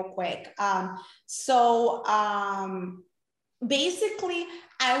it real quick. Basically,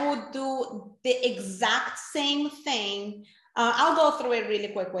 I would do the exact same thing. I'll go through it really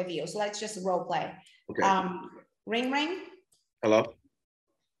quick with you. So let's just role play. Okay. Ring, ring. Hello?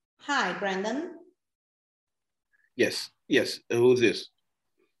 Hi, Brendan. Yes. Who's this?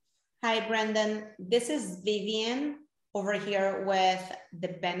 Hi, Brendan. This is Vivian over here with the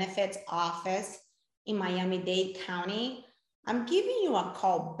benefits office in Miami-Dade County. I'm giving you a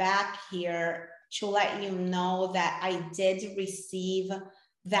call back here to let you know that I did receive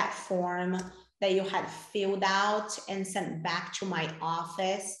that form that you had filled out and sent back to my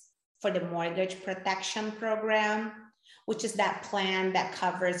office for the mortgage protection program, which is that plan that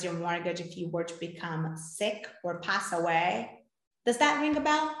covers your mortgage if you were to become sick or pass away. Does that ring a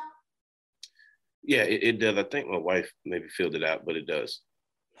bell? Yeah, it does. I think my wife maybe filled it out, but it does.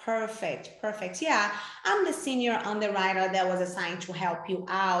 Perfect. Yeah, I'm the senior underwriter that was assigned to help you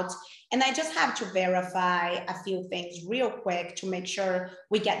out. And I just have to verify a few things real quick to make sure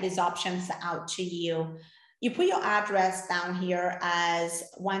we get these options out to you. You put your address down here as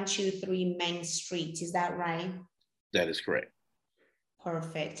 123 Main Street. Is that right? That is correct.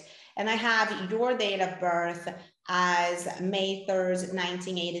 Perfect. And I have your date of birth as May 3rd,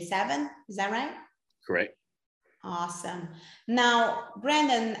 1987. Is that right? Correct. Awesome. Now,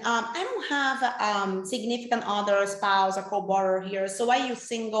 Brandon, I don't have significant other, spouse, or co-borrower here. So are you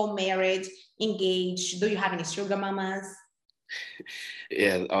single, married, engaged? Do you have any sugar mamas?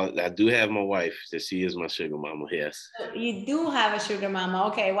 Yeah, I do have my wife. That she is my sugar mama. Yes. You do have a sugar mama.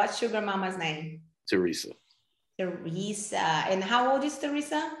 Okay, what's sugar mama's name? Teresa. Teresa. And how old is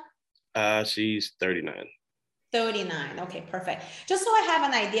Teresa? She's 39. 39. Okay, perfect. Just so I have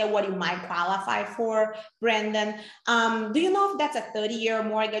an idea what you might qualify for, Brandon. Do you know if that's a 30-year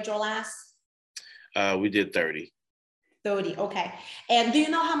mortgage or less? We did 30. 30, okay. And do you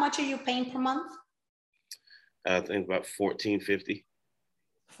know how much are you paying per month? I think about $14.50.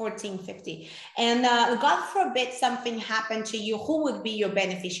 $14.50. And God forbid something happened to you, who would be your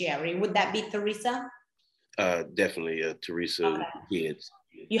beneficiary? Would that be Teresa? Definitely Teresa. Okay. Kids.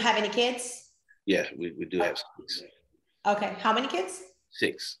 You have any kids? Yeah, we do have 6. Okay, how many kids?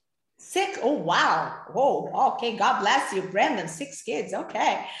 6. 6? Oh, wow. Whoa, okay, God bless you, Brandon. 6 kids,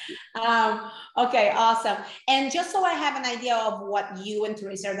 okay. Okay, awesome. And just so I have an idea of what you and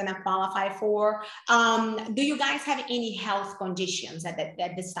Teresa are gonna qualify for, do you guys have any health conditions at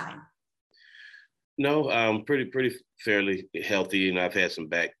this time? No, pretty fairly healthy, and I've had some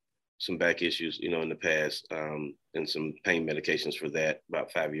back issues, in the past, and some pain medications for that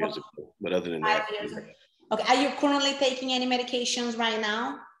about 5 years ago. But other than that, 5 years ago. Okay, are you currently taking any medications right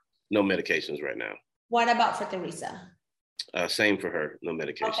now? No medications right now. What about for Teresa? Same for her, no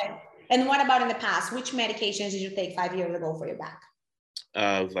medication. Okay. And what about in the past? Which medications did you take 5 years ago for your back?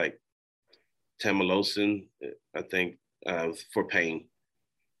 Like tamalosin, I think, for pain.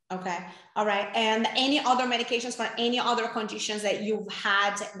 Okay, all right. And any other medications for any other conditions that you've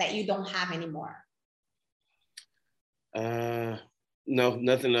had that you don't have anymore? No,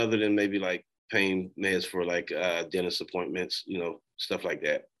 nothing other than maybe like pain meds for like dentist appointments, stuff like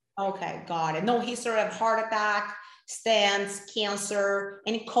that. Okay, got it. No history of heart attack, stents, cancer,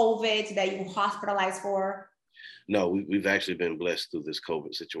 any COVID that you hospitalized for? No, we've actually been blessed through this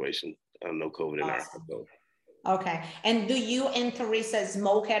COVID situation. No COVID in our household. Okay. And do you and Teresa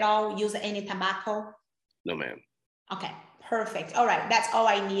smoke at all? Use any tobacco? No, ma'am. Okay, perfect. All right, that's all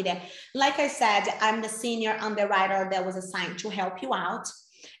I needed. Like I said, I'm the senior underwriter that was assigned to help you out.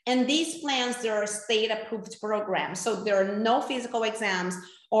 And these plans, they're state-approved programs. So there are no physical exams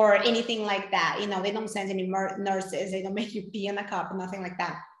or anything like that. They don't send any nurses. They don't make you pee in a cup, nothing like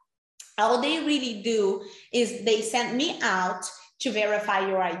that. All they really do is they send me out to verify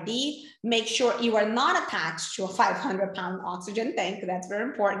your ID, make sure you are not attached to a 500-pound oxygen tank, that's very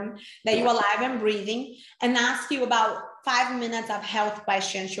important, that you're alive and breathing, and ask you about 5 minutes of health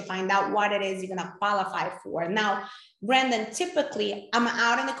questions to find out what it is you're gonna qualify for. Now, Brandon, typically I'm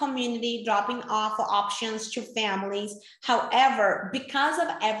out in the community dropping off options to families. However, because of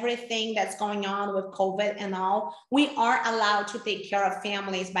everything that's going on with COVID and all, we are allowed to take care of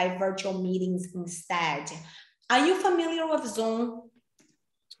families by virtual meetings instead. Are you familiar with Zoom,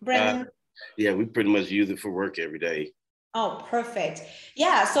 Brandon? Yeah, we pretty much use it for work every day. Oh, perfect.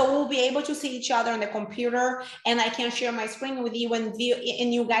 Yeah, so we'll be able to see each other on the computer, and I can share my screen with you and view,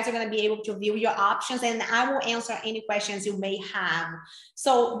 and you guys are going to be able to view your options, and I will answer any questions you may have.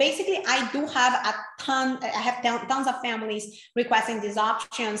 So basically, I do have a ton, I have tons of families requesting these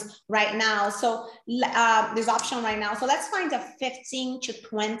options right now. So this option right now. So let's find a 15 to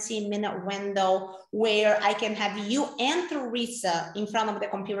 20 minute window where I can have you and Teresa in front of the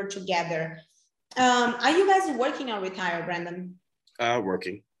computer together. Are you guys working or retired, Brandon?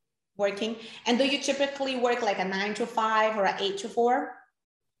 Working. Working. And do you typically work like a 9 to 5 or an 8 to 4?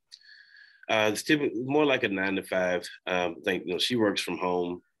 It's typically more like a 9 to 5. I think, you know, she works from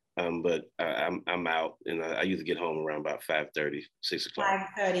home, but I'm out, and I usually get home around about 5:30, 6 o'clock.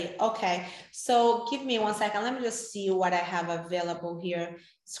 5:30. Okay. So give me 1 second. Let me just see what I have available here.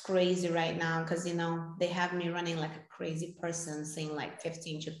 It's crazy right now because, you know, they have me running like a crazy person, seeing like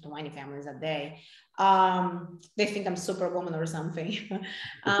 15 to 20 families a day. They think I'm Superwoman or something.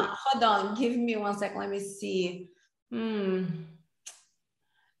 Hold on. Give me 1 second. Let me see.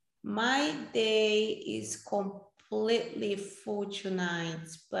 My day is completely full tonight,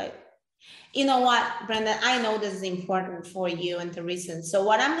 but you know what, Brandon, I know this is important for you and Teresa. So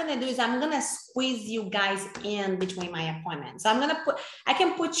what I'm going to do is I'm going to squeeze you guys in between my appointments. So I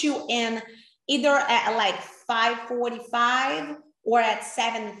can put you in either at like 5:45 or at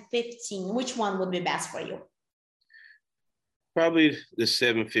 7:15. Which one would be best for you? Probably the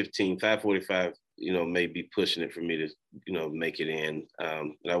 7:15, 5:45, you know, may be pushing it for me to, you know, make it in.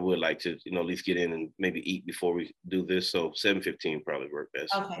 And I would like to, you know, at least get in and maybe eat before we do this. So 7:15 probably work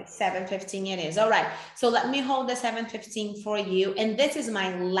best. Okay, 7:15 it is. All right. So let me hold the 7:15 for you. And this is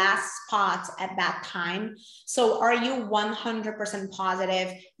my last spot at that time. So are you 100%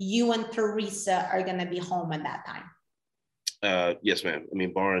 positive you and Teresa are going to be home at that time? Yes, ma'am. I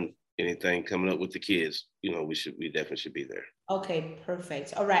mean, barring anything coming up with the kids, you know, we definitely should be there. Okay,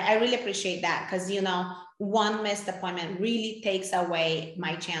 perfect. All right. I really appreciate that because, you know, one missed appointment really takes away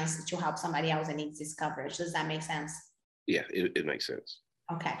my chance to help somebody else that needs this coverage. Does that make sense? Yeah, it makes sense.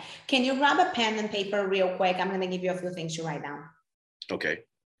 Okay. Can you grab a pen and paper real quick? I'm going to give you a few things to write down. Okay.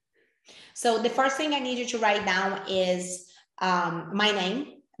 So the first thing I need you to write down is my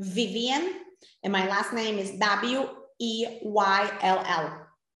name, Vivian, and my last name is Weyll.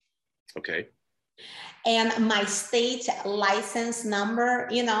 Okay. And my state license number.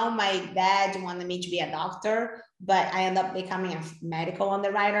 You know, my dad wanted me to be a doctor, but I ended up becoming a medical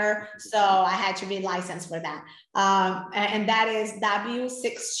underwriter. So I had to be licensed for that. And that is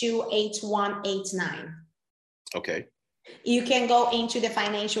W628189. Okay. You can go into the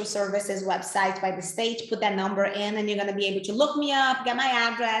financial services website by the state, put that number in, and you're going to be able to look me up, get my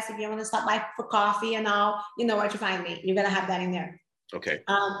address. If you want to stop by for coffee and all, you know where to find me. You're going to have that in there. Okay.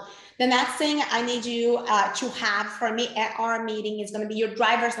 The next thing I need you to have for me at our meeting is going to be your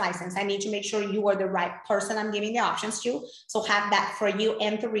driver's license. I need to make sure you are the right person I'm giving the options to. So have that for you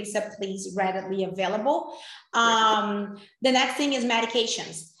and Teresa, please, readily available. The next thing is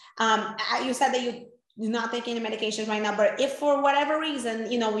medications. You said that you're not taking any medications right now, but if for whatever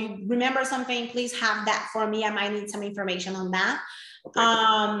reason, you know, you remember something, please have that for me. I might need some information on that. Okay.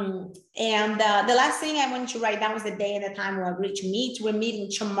 And the last thing I want you to write down is the day and the time we'll agree to meet. We're meeting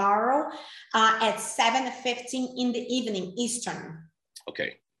tomorrow at 7:15 in the evening Eastern.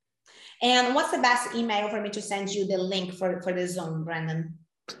 Okay. And what's the best email for me to send you the link for the Zoom, Brandon?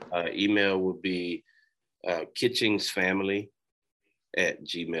 Email would be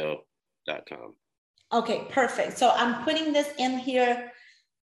kitchingsfamily@gmail.com. Okay, perfect. So I'm putting this in here.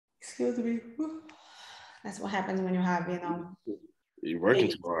 Excuse me. That's what happens when you have, you know. You're working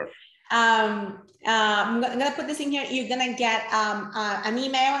too hard. I'm gonna put this in here. You're gonna get an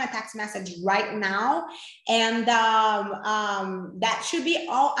email and a text message right now, and that should be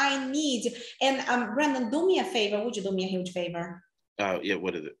all I need. And Brandon, do me a favor. Would you do me a huge favor? Yeah.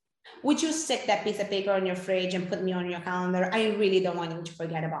 What is it? Would you stick that piece of paper on your fridge and put me on your calendar? I really don't want you to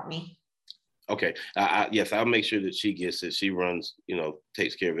forget about me. Okay. Yes, I'll make sure that she gets it. She runs, you know,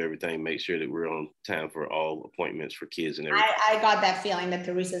 takes care of everything, make sure that we're on time for all appointments for kids and everything. I got that feeling that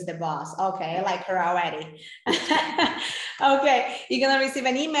Teresa's the boss. Okay, I like her already. Okay, you're going to receive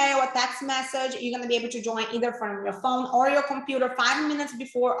an email, a text message. You're going to be able to join either from your phone or your computer 5 minutes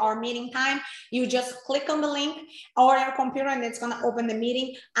before our meeting time. You just click on the link or your computer and it's going to open the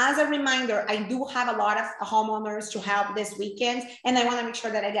meeting. As a reminder, I do have a lot of homeowners to help this weekend, and I want to make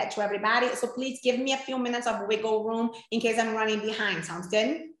sure that I get to everybody. So please give me a few minutes of wiggle room in case I'm running behind. Sounds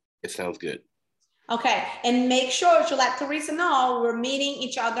good? It sounds good. Okay, and make sure to let Teresa know we're meeting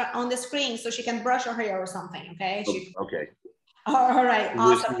each other on the screen so she can brush her hair or something, okay? Okay. All right,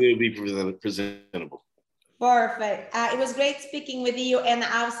 awesome. It will be presentable. Perfect. It was great speaking with you, and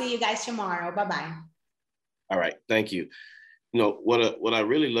I'll see you guys tomorrow. Bye-bye. All right. Thank you. You know, what I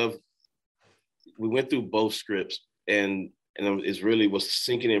really love, we went through both scripts, and it's really what's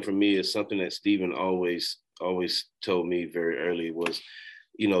sinking in for me is something that Stephen always told me very early was,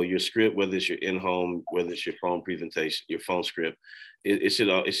 you know, your script, whether it's your in-home, whether it's your phone presentation, your phone script,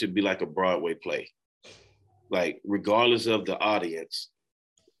 it should be like a Broadway play. Like, regardless of the audience,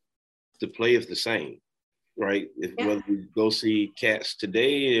 the play is the same, right? Whether we go see Cats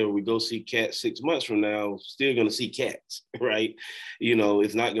today or we go see Cats 6 months from now, still going to see Cats, right? You know,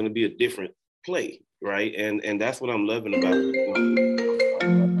 it's not going to be a different play, right? And that's what I'm loving about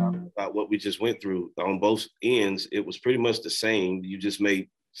what we just went through on both ends. It was pretty much the same. You just made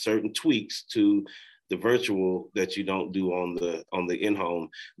certain tweaks to the virtual that you don't do on the in-home,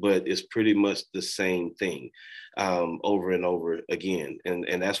 but it's pretty much the same thing over and over again.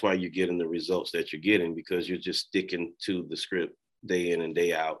 And that's why you're getting the results that you're getting, because you're just sticking to the script day in and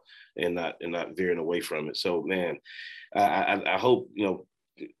day out and not veering away from it. So, man, I hope, you know,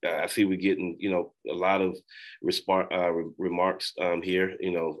 I see we're getting, you know, a lot of remarks here,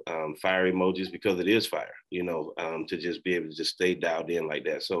 you know, fire emojis, because it is fire, you know, to just be able to just stay dialed in like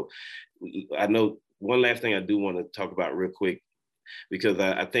that. So I know one last thing I do want to talk about real quick, because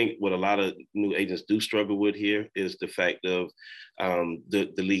I think what a lot of new agents do struggle with here is the fact of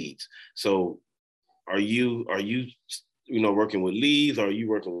the leads. So are you working with leads? Or are you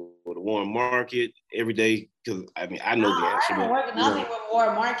working with a warm market every day? Because I mean, I know the answer. I don't work nothing with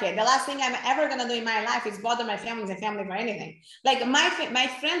warm market. The last thing I'm ever gonna do in my life is bother my family for anything. Like my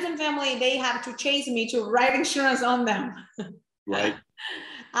friends and family, they have to chase me to write insurance on them. Right.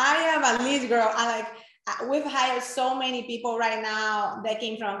 I am a lead girl. We've hired so many people right now that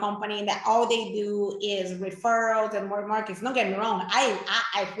came from a company that all they do is referrals and more markets. Don't get me wrong.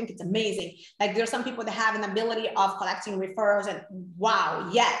 I think it's amazing. Like, there's some people that have an ability of collecting referrals, and wow,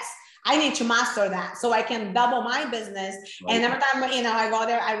 yes, I need to master that so I can double my business. Right. And every time, you know, I go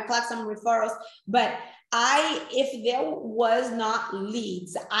there, I collect some referrals. But if there was not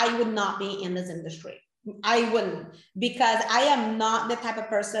leads, I would not be in this industry. I wouldn't, because I am not the type of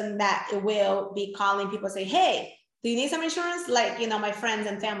person that will be calling people say, hey, do you need some insurance? Like, you know, my friends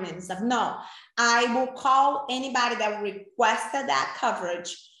and family and stuff. No, I will call anybody that requested that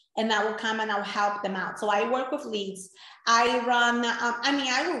coverage, and I will come and I'll help them out. So I work with leads. I run,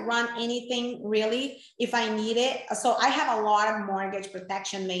 I will run anything really if I need it. So I have a lot of mortgage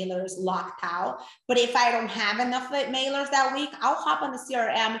protection mailers locked out, but if I don't have enough mailers that week, I'll hop on the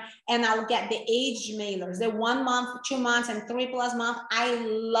CRM and I'll get the age mailers, the 1 month, 2 months, and 3+ months. I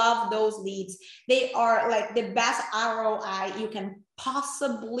love those leads. They are like the best ROI you can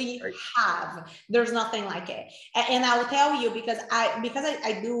possibly have. There's nothing like it. And I will tell you, because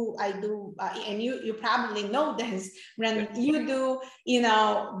I do, and you probably know this, when you do, you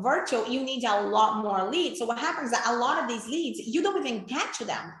know, virtual, you need a lot more leads. So what happens is that a lot of these leads, you don't even get to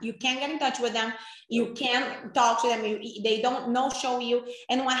them. You can't get in touch with them. You can't talk to them. They don't no-show you.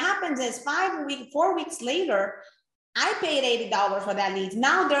 And what happens is 4 weeks later, I paid $80 for that lead.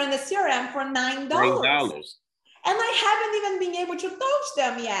 Now they're in the CRM for $9. And I haven't even been able to touch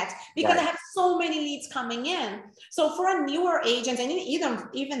them yet, because I have so many leads coming in. So for a newer agent, and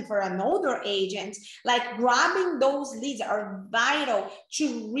even for an older agent, like, grabbing those leads are vital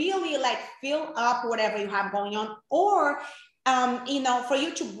to really like fill up whatever you have going on, or you know, for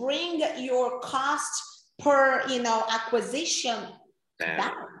you to bring your cost per, you know, acquisition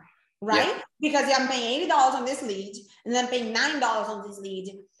down. Right? Yeah. Because I'm paying $80 on this lead, and then paying $9 on this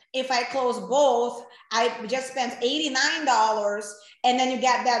lead. If I close both, I just spent $89, and then you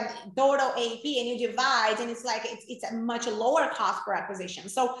get that total AP and you divide, and it's like, it's a much lower cost per acquisition.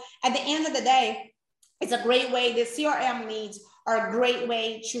 So at the end of the day, it's a great way. The CRM leads are a great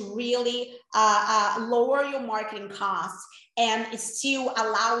way to really lower your marketing costs and still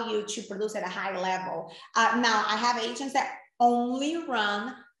allow you to produce at a high level. Now, I have agents that only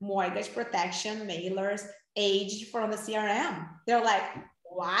run mortgage protection mailers aged from the CRM. They're like,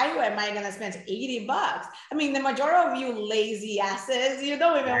 why am I going to spend $80? I mean, the majority of you lazy asses, you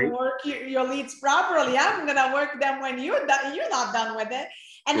don't even work your leads properly. I'm going to work them when you're not done with it.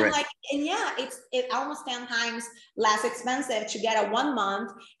 And I'm like, and yeah, it's almost 10 times less expensive to get a 1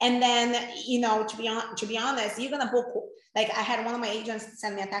 month. And then, you know, to be honest, you're going to book, like, I had one of my agents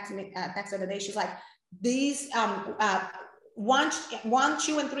send me a text the other day. She's like, these, 1,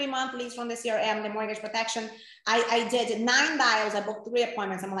 2, and 3 month leads from the CRM, the mortgage protection. I did 9 dials. I booked 3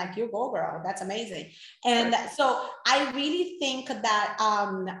 appointments. I'm like, you go, girl. That's amazing. And so I really think that,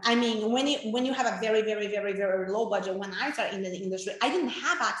 I mean, when you have a very, very, very, very low budget, when I started in the industry, I didn't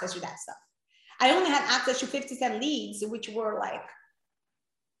have access to that stuff. I only had access to 50 cent leads, which were like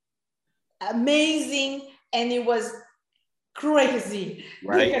amazing. And it was crazy,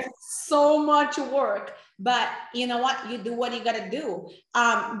 right? because so much work. But you know what? You do what you got to do.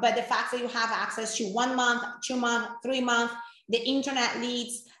 But the fact that you have access to 1 month, 2 month, 3 month, the internet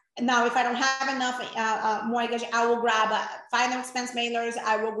leads. Now, if I don't have enough mortgage, I will grab final expense mailers.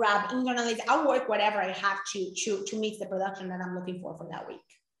 I will grab internet leads. I'll work whatever I have to meet the production that I'm looking for that week.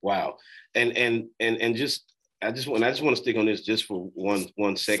 Wow. And just I just want to stick on this just for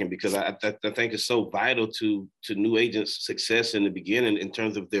one second, because I think it's so vital to new agents' success in the beginning in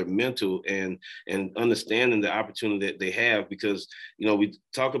terms of their mental and understanding the opportunity that they have. Because, you know, we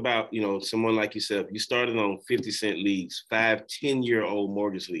talk about, you know, someone like yourself, you started on 50 cent leads, 5-10-year-old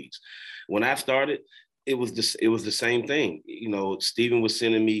mortgage leads. When I started, it was the same thing. You know, Stephen was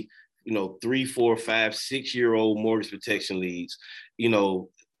sending me, you know, 3, 4, 5, 6-year-old mortgage protection leads, you know,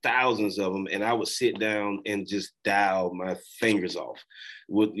 thousands of them, and I would sit down and just dial my fingers off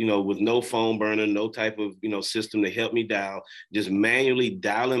with no phone burner, no type of, you know, system to help me dial, just manually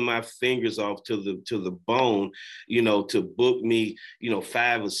dialing my fingers off to the bone, you know, to book me, you know,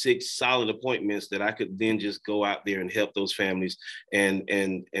 5 or 6 solid appointments that I could then just go out there and help those families and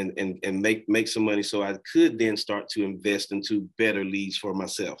make some money, so I could then start to invest into better leads for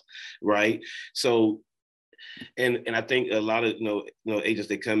myself, right? So and I think a lot of, you know, agents,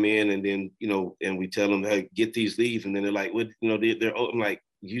 they come in and then, you know, and we tell them, hey, get these leads. And then they're like, what, you know, I'm like,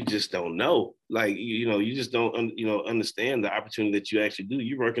 you just don't know. Like, you know, you just don't, understand the opportunity that you actually do.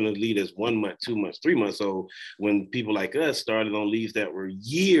 You're working a lead as 1 month, 2 months, 3 months old, when people like us started on leads that were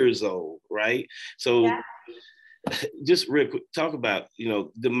years old, right? So yeah. Just real quick, talk about, you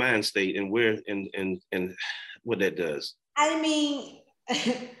know, the mind state and where and what that does. I mean,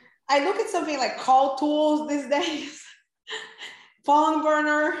 I look at something like call tools these days, phone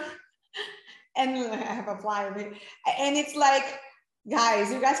burner, and I have a flyer, and it's like,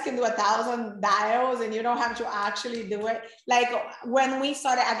 guys, you guys can do 1,000 dials and you don't have to actually do it. Like when we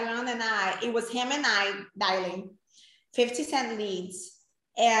started, Adrian and I, it was him and I dialing 50 cent leads,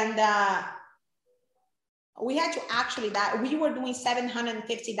 and we had to actually dial. We were doing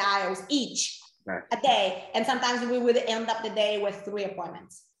 750 dials each a day, and sometimes we would end up the day with 3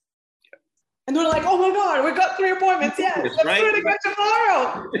 appointments. And we're like, oh my God, we got 3 appointments. Yeah, let's do it again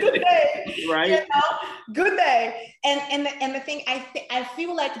tomorrow. Good day. Right. You know, good day. And the thing, I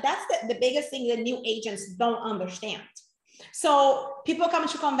feel like that's the biggest thing that new agents don't understand. So people come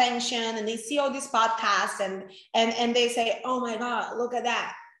to convention and they see all these podcasts and they say, oh my God, look at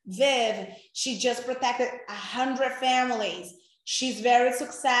that. Viv, she just protected 100 families. She's very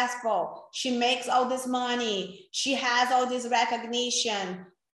successful. She makes all this money. She has all this recognition.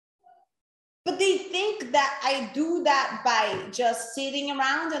 But they think that I do that by just sitting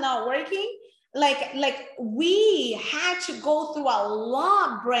around and not working. Like we had to go through a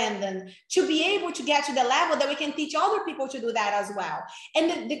lot, Brandon, to be able to get to the level that we can teach other people to do that as well.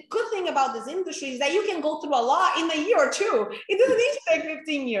 And the good thing about this industry is that you can go through a lot in a year or 2. It doesn't need to take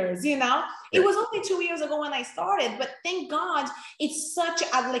 15 years, you know? It was only 2 years ago when I started, but thank God it's such a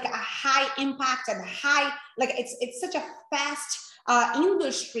high impact and high, like it's such a fast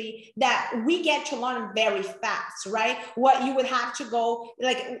industry that we get to learn very fast, right? What you would have to go,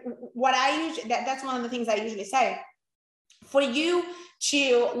 like what I usually, that's one of the things I usually say. For you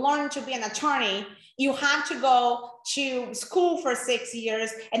to learn to be an attorney, you have to go to school for 6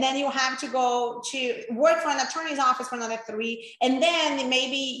 years, and then you have to go to work for an attorney's office for another 3, and then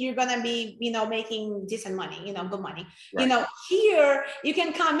maybe you're gonna be, you know, making decent money, you know, good money. Right. You know, here you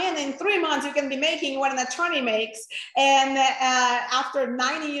can come in 3 months, you can be making what an attorney makes, and after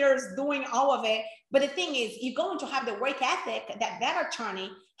 9 years doing all of it. But the thing is, you're going to have the work ethic that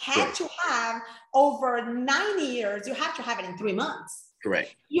attorney had to have over 9 years. You have to have it in 3 months.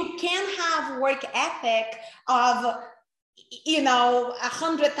 Correct. You can't have work ethic of, you know,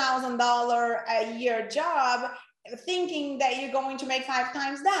 $100,000 a year job thinking that you're going to make 5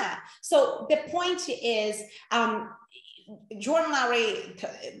 times that. So the point is, Jordan Lowry,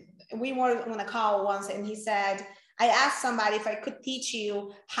 we were on a call once and he said, I asked somebody, if I could teach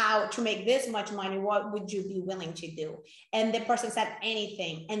you how to make this much money, what would you be willing to do? And the person said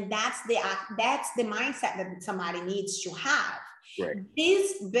anything. And that's the mindset that somebody needs to have. Right.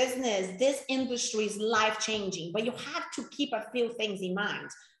 This business, this industry is life-changing, but you have to keep a few things in mind.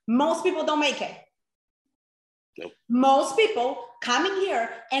 Most people don't make it. Nope. Most people come in here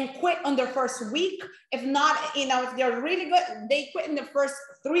and quit on their first week. If not, you know, if they're really good, they quit in the first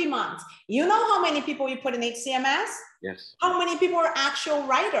 3 months. You know how many people you put in HCMS? Yes. How many people are actual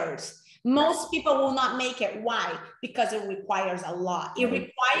writers? Most people will not make it. Why? Because it requires a lot. It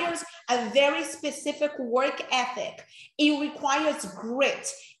requires a very specific work ethic. It requires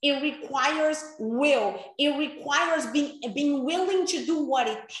grit. It requires will. It requires being willing to do what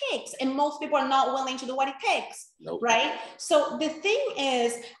it takes. And most people are not willing to do what it takes. Nope. Right? So the thing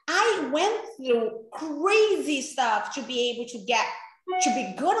is, I went through crazy stuff to be able to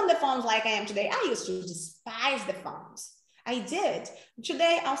be good on the phones like I am today. I used to despise the phones. I did.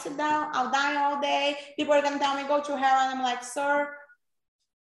 Today, I'll sit down, I'll die all day. People are going to tell me, go to hell. And I'm like, sir,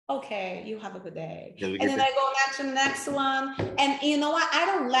 okay, you have a good day. And then I go next to the next one. And you know what? I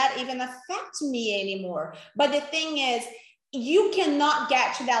don't let it even affect me anymore. But the thing is, you cannot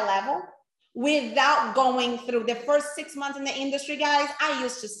get to that level without going through the first 6 months in the industry, guys. I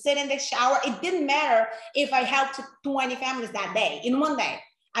used to sit in the shower. It didn't matter if I helped 20 families that day, in one day.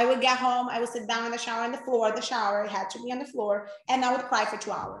 I would get home, I would sit down in the shower, on the floor, the shower had to be on the floor, and I would cry for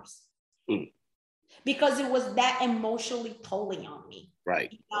 2 hours. Because it was that emotionally tolling on me. Right.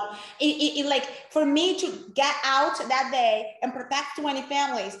 You know, it like, for me to get out that day and protect 20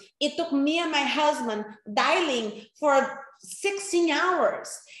 families, it took me and my husband dialing for 16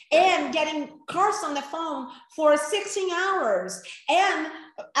 hours and getting cursed on the phone for 16 hours. And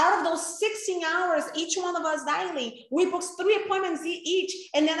out of those 16 hours, each one of us dialing, we booked 3 appointments each.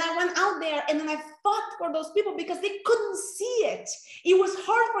 And then I went out there and then I fought for those people because they couldn't see it. It was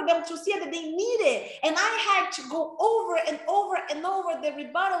hard for them to see it, that they need it. And I had to go over and over and over the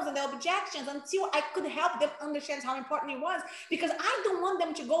rebuttals and the objections until I could help them understand how important it was, because I don't want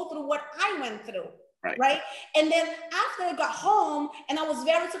them to go through what I went through. Right. And then after I got home and I was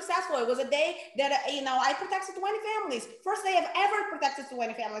very successful, it was a day that, I protected 20 families. First day I've ever protected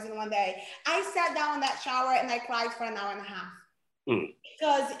 20 families in one day. I sat down in that shower and I cried for an hour and a half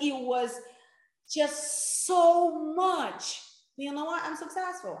because it was just so much. You know what? I'm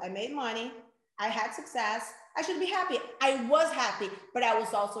successful. I made money. I had success. I should be happy. I was happy, but I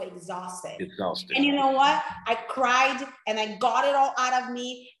was also exhausted. And you know what? I cried and I got it all out of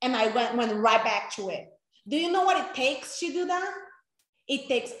me and I went right back to it. Do you know what it takes to do that? It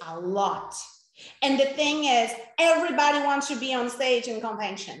takes a lot. And the thing is, everybody wants to be on stage in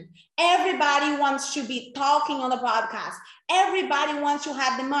convention. Everybody wants to be talking on the podcast. Everybody wants to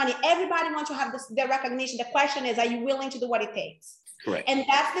have the money. Everybody wants to have the recognition. The question is, are you willing to do what it takes? Correct. And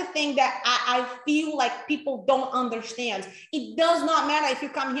that's the thing that I feel like people don't understand. It does not matter if you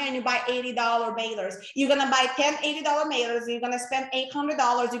come here and you buy $80 mailers. You're going to buy 10 $80 mailers. You're going to spend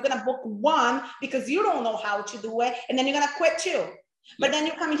 $800. You're going to book one because you don't know how to do it. And then you're going to quit too. But then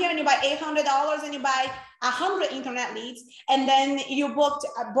you come here and you buy $800 and you buy 100 internet leads. And then you book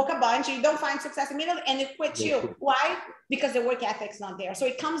a bunch. You don't find success immediately and you quit too. Why? Because the work ethic's not there. So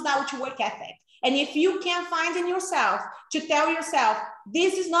it comes down to work ethic. And if you can't find in yourself to tell yourself,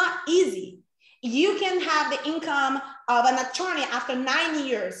 this is not easy. You can have the income of an attorney after 9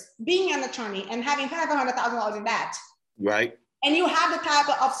 years being an attorney and having $500,000 in debt. Right. And you have the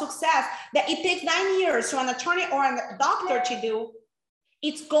type of success that it takes 9 years for an attorney or a doctor to do.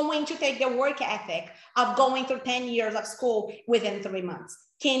 It's going to take the work ethic of going through 10 years of school within 3 months.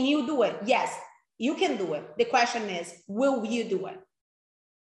 Can you do it? Yes, you can do it. The question is, will you do it?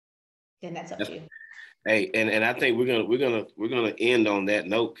 Then that's up to you. Hey, and I think we're gonna end on that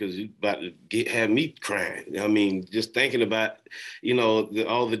note, because you about to have me crying. I mean, just thinking about,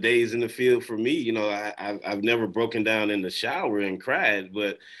 all the days in the field for me. I've never broken down in the shower and cried,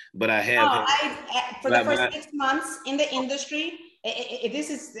 but I have. For the first 6 months in the industry,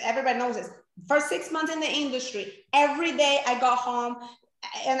 this is, everybody knows this. First 6 months in the industry, every day I got home,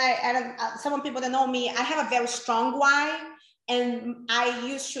 and some people that know me, I have a very strong why, and I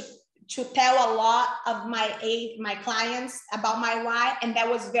used to tell a lot of my clients about my why, and that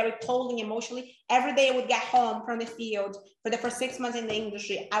was very tolling emotionally. Every day I would get home from the field for the first 6 months in the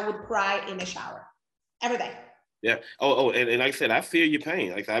industry, I would cry in the shower every day. Yeah. And like I said, I feel your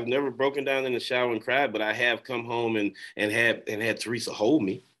pain. Like, I've never broken down in the shower and cried, but I have come home and had Teresa hold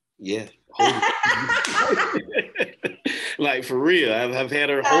me. Yeah. Hold me. Like, for real, I've had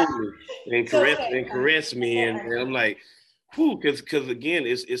her hold me and caress me, and I'm like, whew, because again,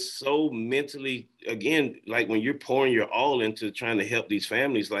 it's so mentally, again, like when you're pouring your all into trying to help these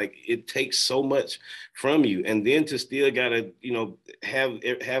families, like, it takes so much from you, and then to still gotta,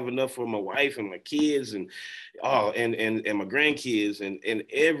 have enough for my wife and my kids and my grandkids and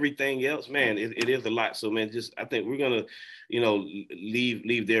everything else, man, it is a lot. So, man, I think we're gonna,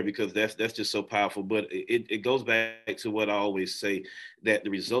 leave there, because that's just so powerful. But it goes back to what I always say, that the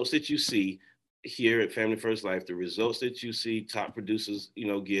results that you see here at Family First Life, the results that you see top producers,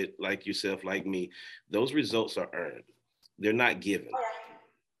 get, like yourself, like me, those results are earned. They're not given.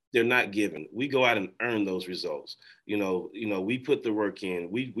 they're not given. We go out and earn those results. We put the work in.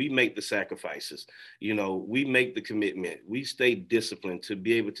 We make the sacrifices. We make the commitment. We stay disciplined to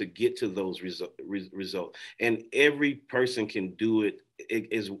be able to get to those results. And every person can do it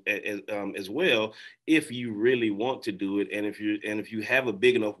as well if you really want to do it, and if you have a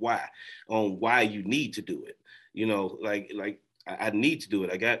big enough why on why you need to do it. Like I need to do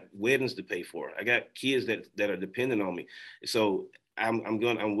it. I got weddings to pay for. I got kids that are dependent on me. So I'm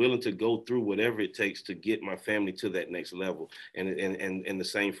willing to go through whatever it takes to get my family to that next level, and the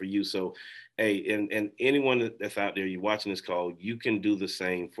same for you. So, hey, and anyone that's out there, you're watching this call, you can do the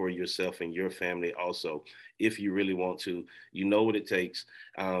same for yourself and your family also, if you really want to. You know what it takes.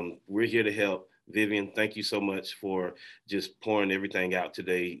 We're here to help. Vivian, thank you so much for just pouring everything out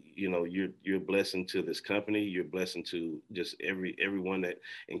today. You're a blessing to this company. You're a blessing to just everyone that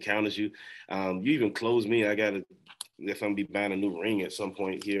encounters you. You even closed me. Guess I'm gonna be buying a new ring at some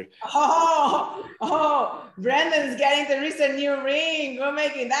point here. Brandon's getting the recent new ring. We're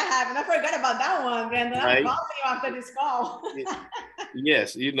making that happen. I forgot about that one, Brandon. I'm calling you after this call.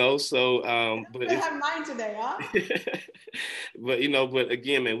 Yes, so but I have mine today, huh? but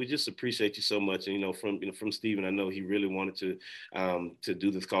again, man, we just appreciate you so much. And from Stephen, I know he really wanted to do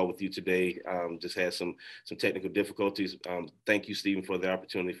this call with you today. Just had some technical difficulties. Thank you, Stephen, for the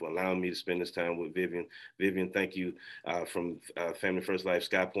opportunity, for allowing me to spend this time with Vivian. Vivian, thank you from Family First Life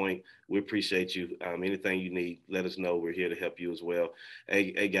Sky Point. We appreciate you. Anything you need, let us know. We're here to help you as well.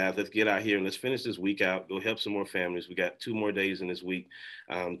 Hey guys, let's get out here and let's finish this week out. Go help some more families. We got 2 more days in this week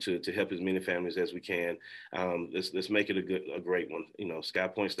to help as many families as we can. Let's make it a great one. Sky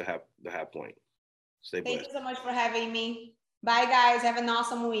Point's the high point. Stay blessed. Thank you so much for having me. Bye, guys. Have an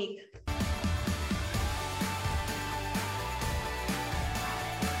awesome week.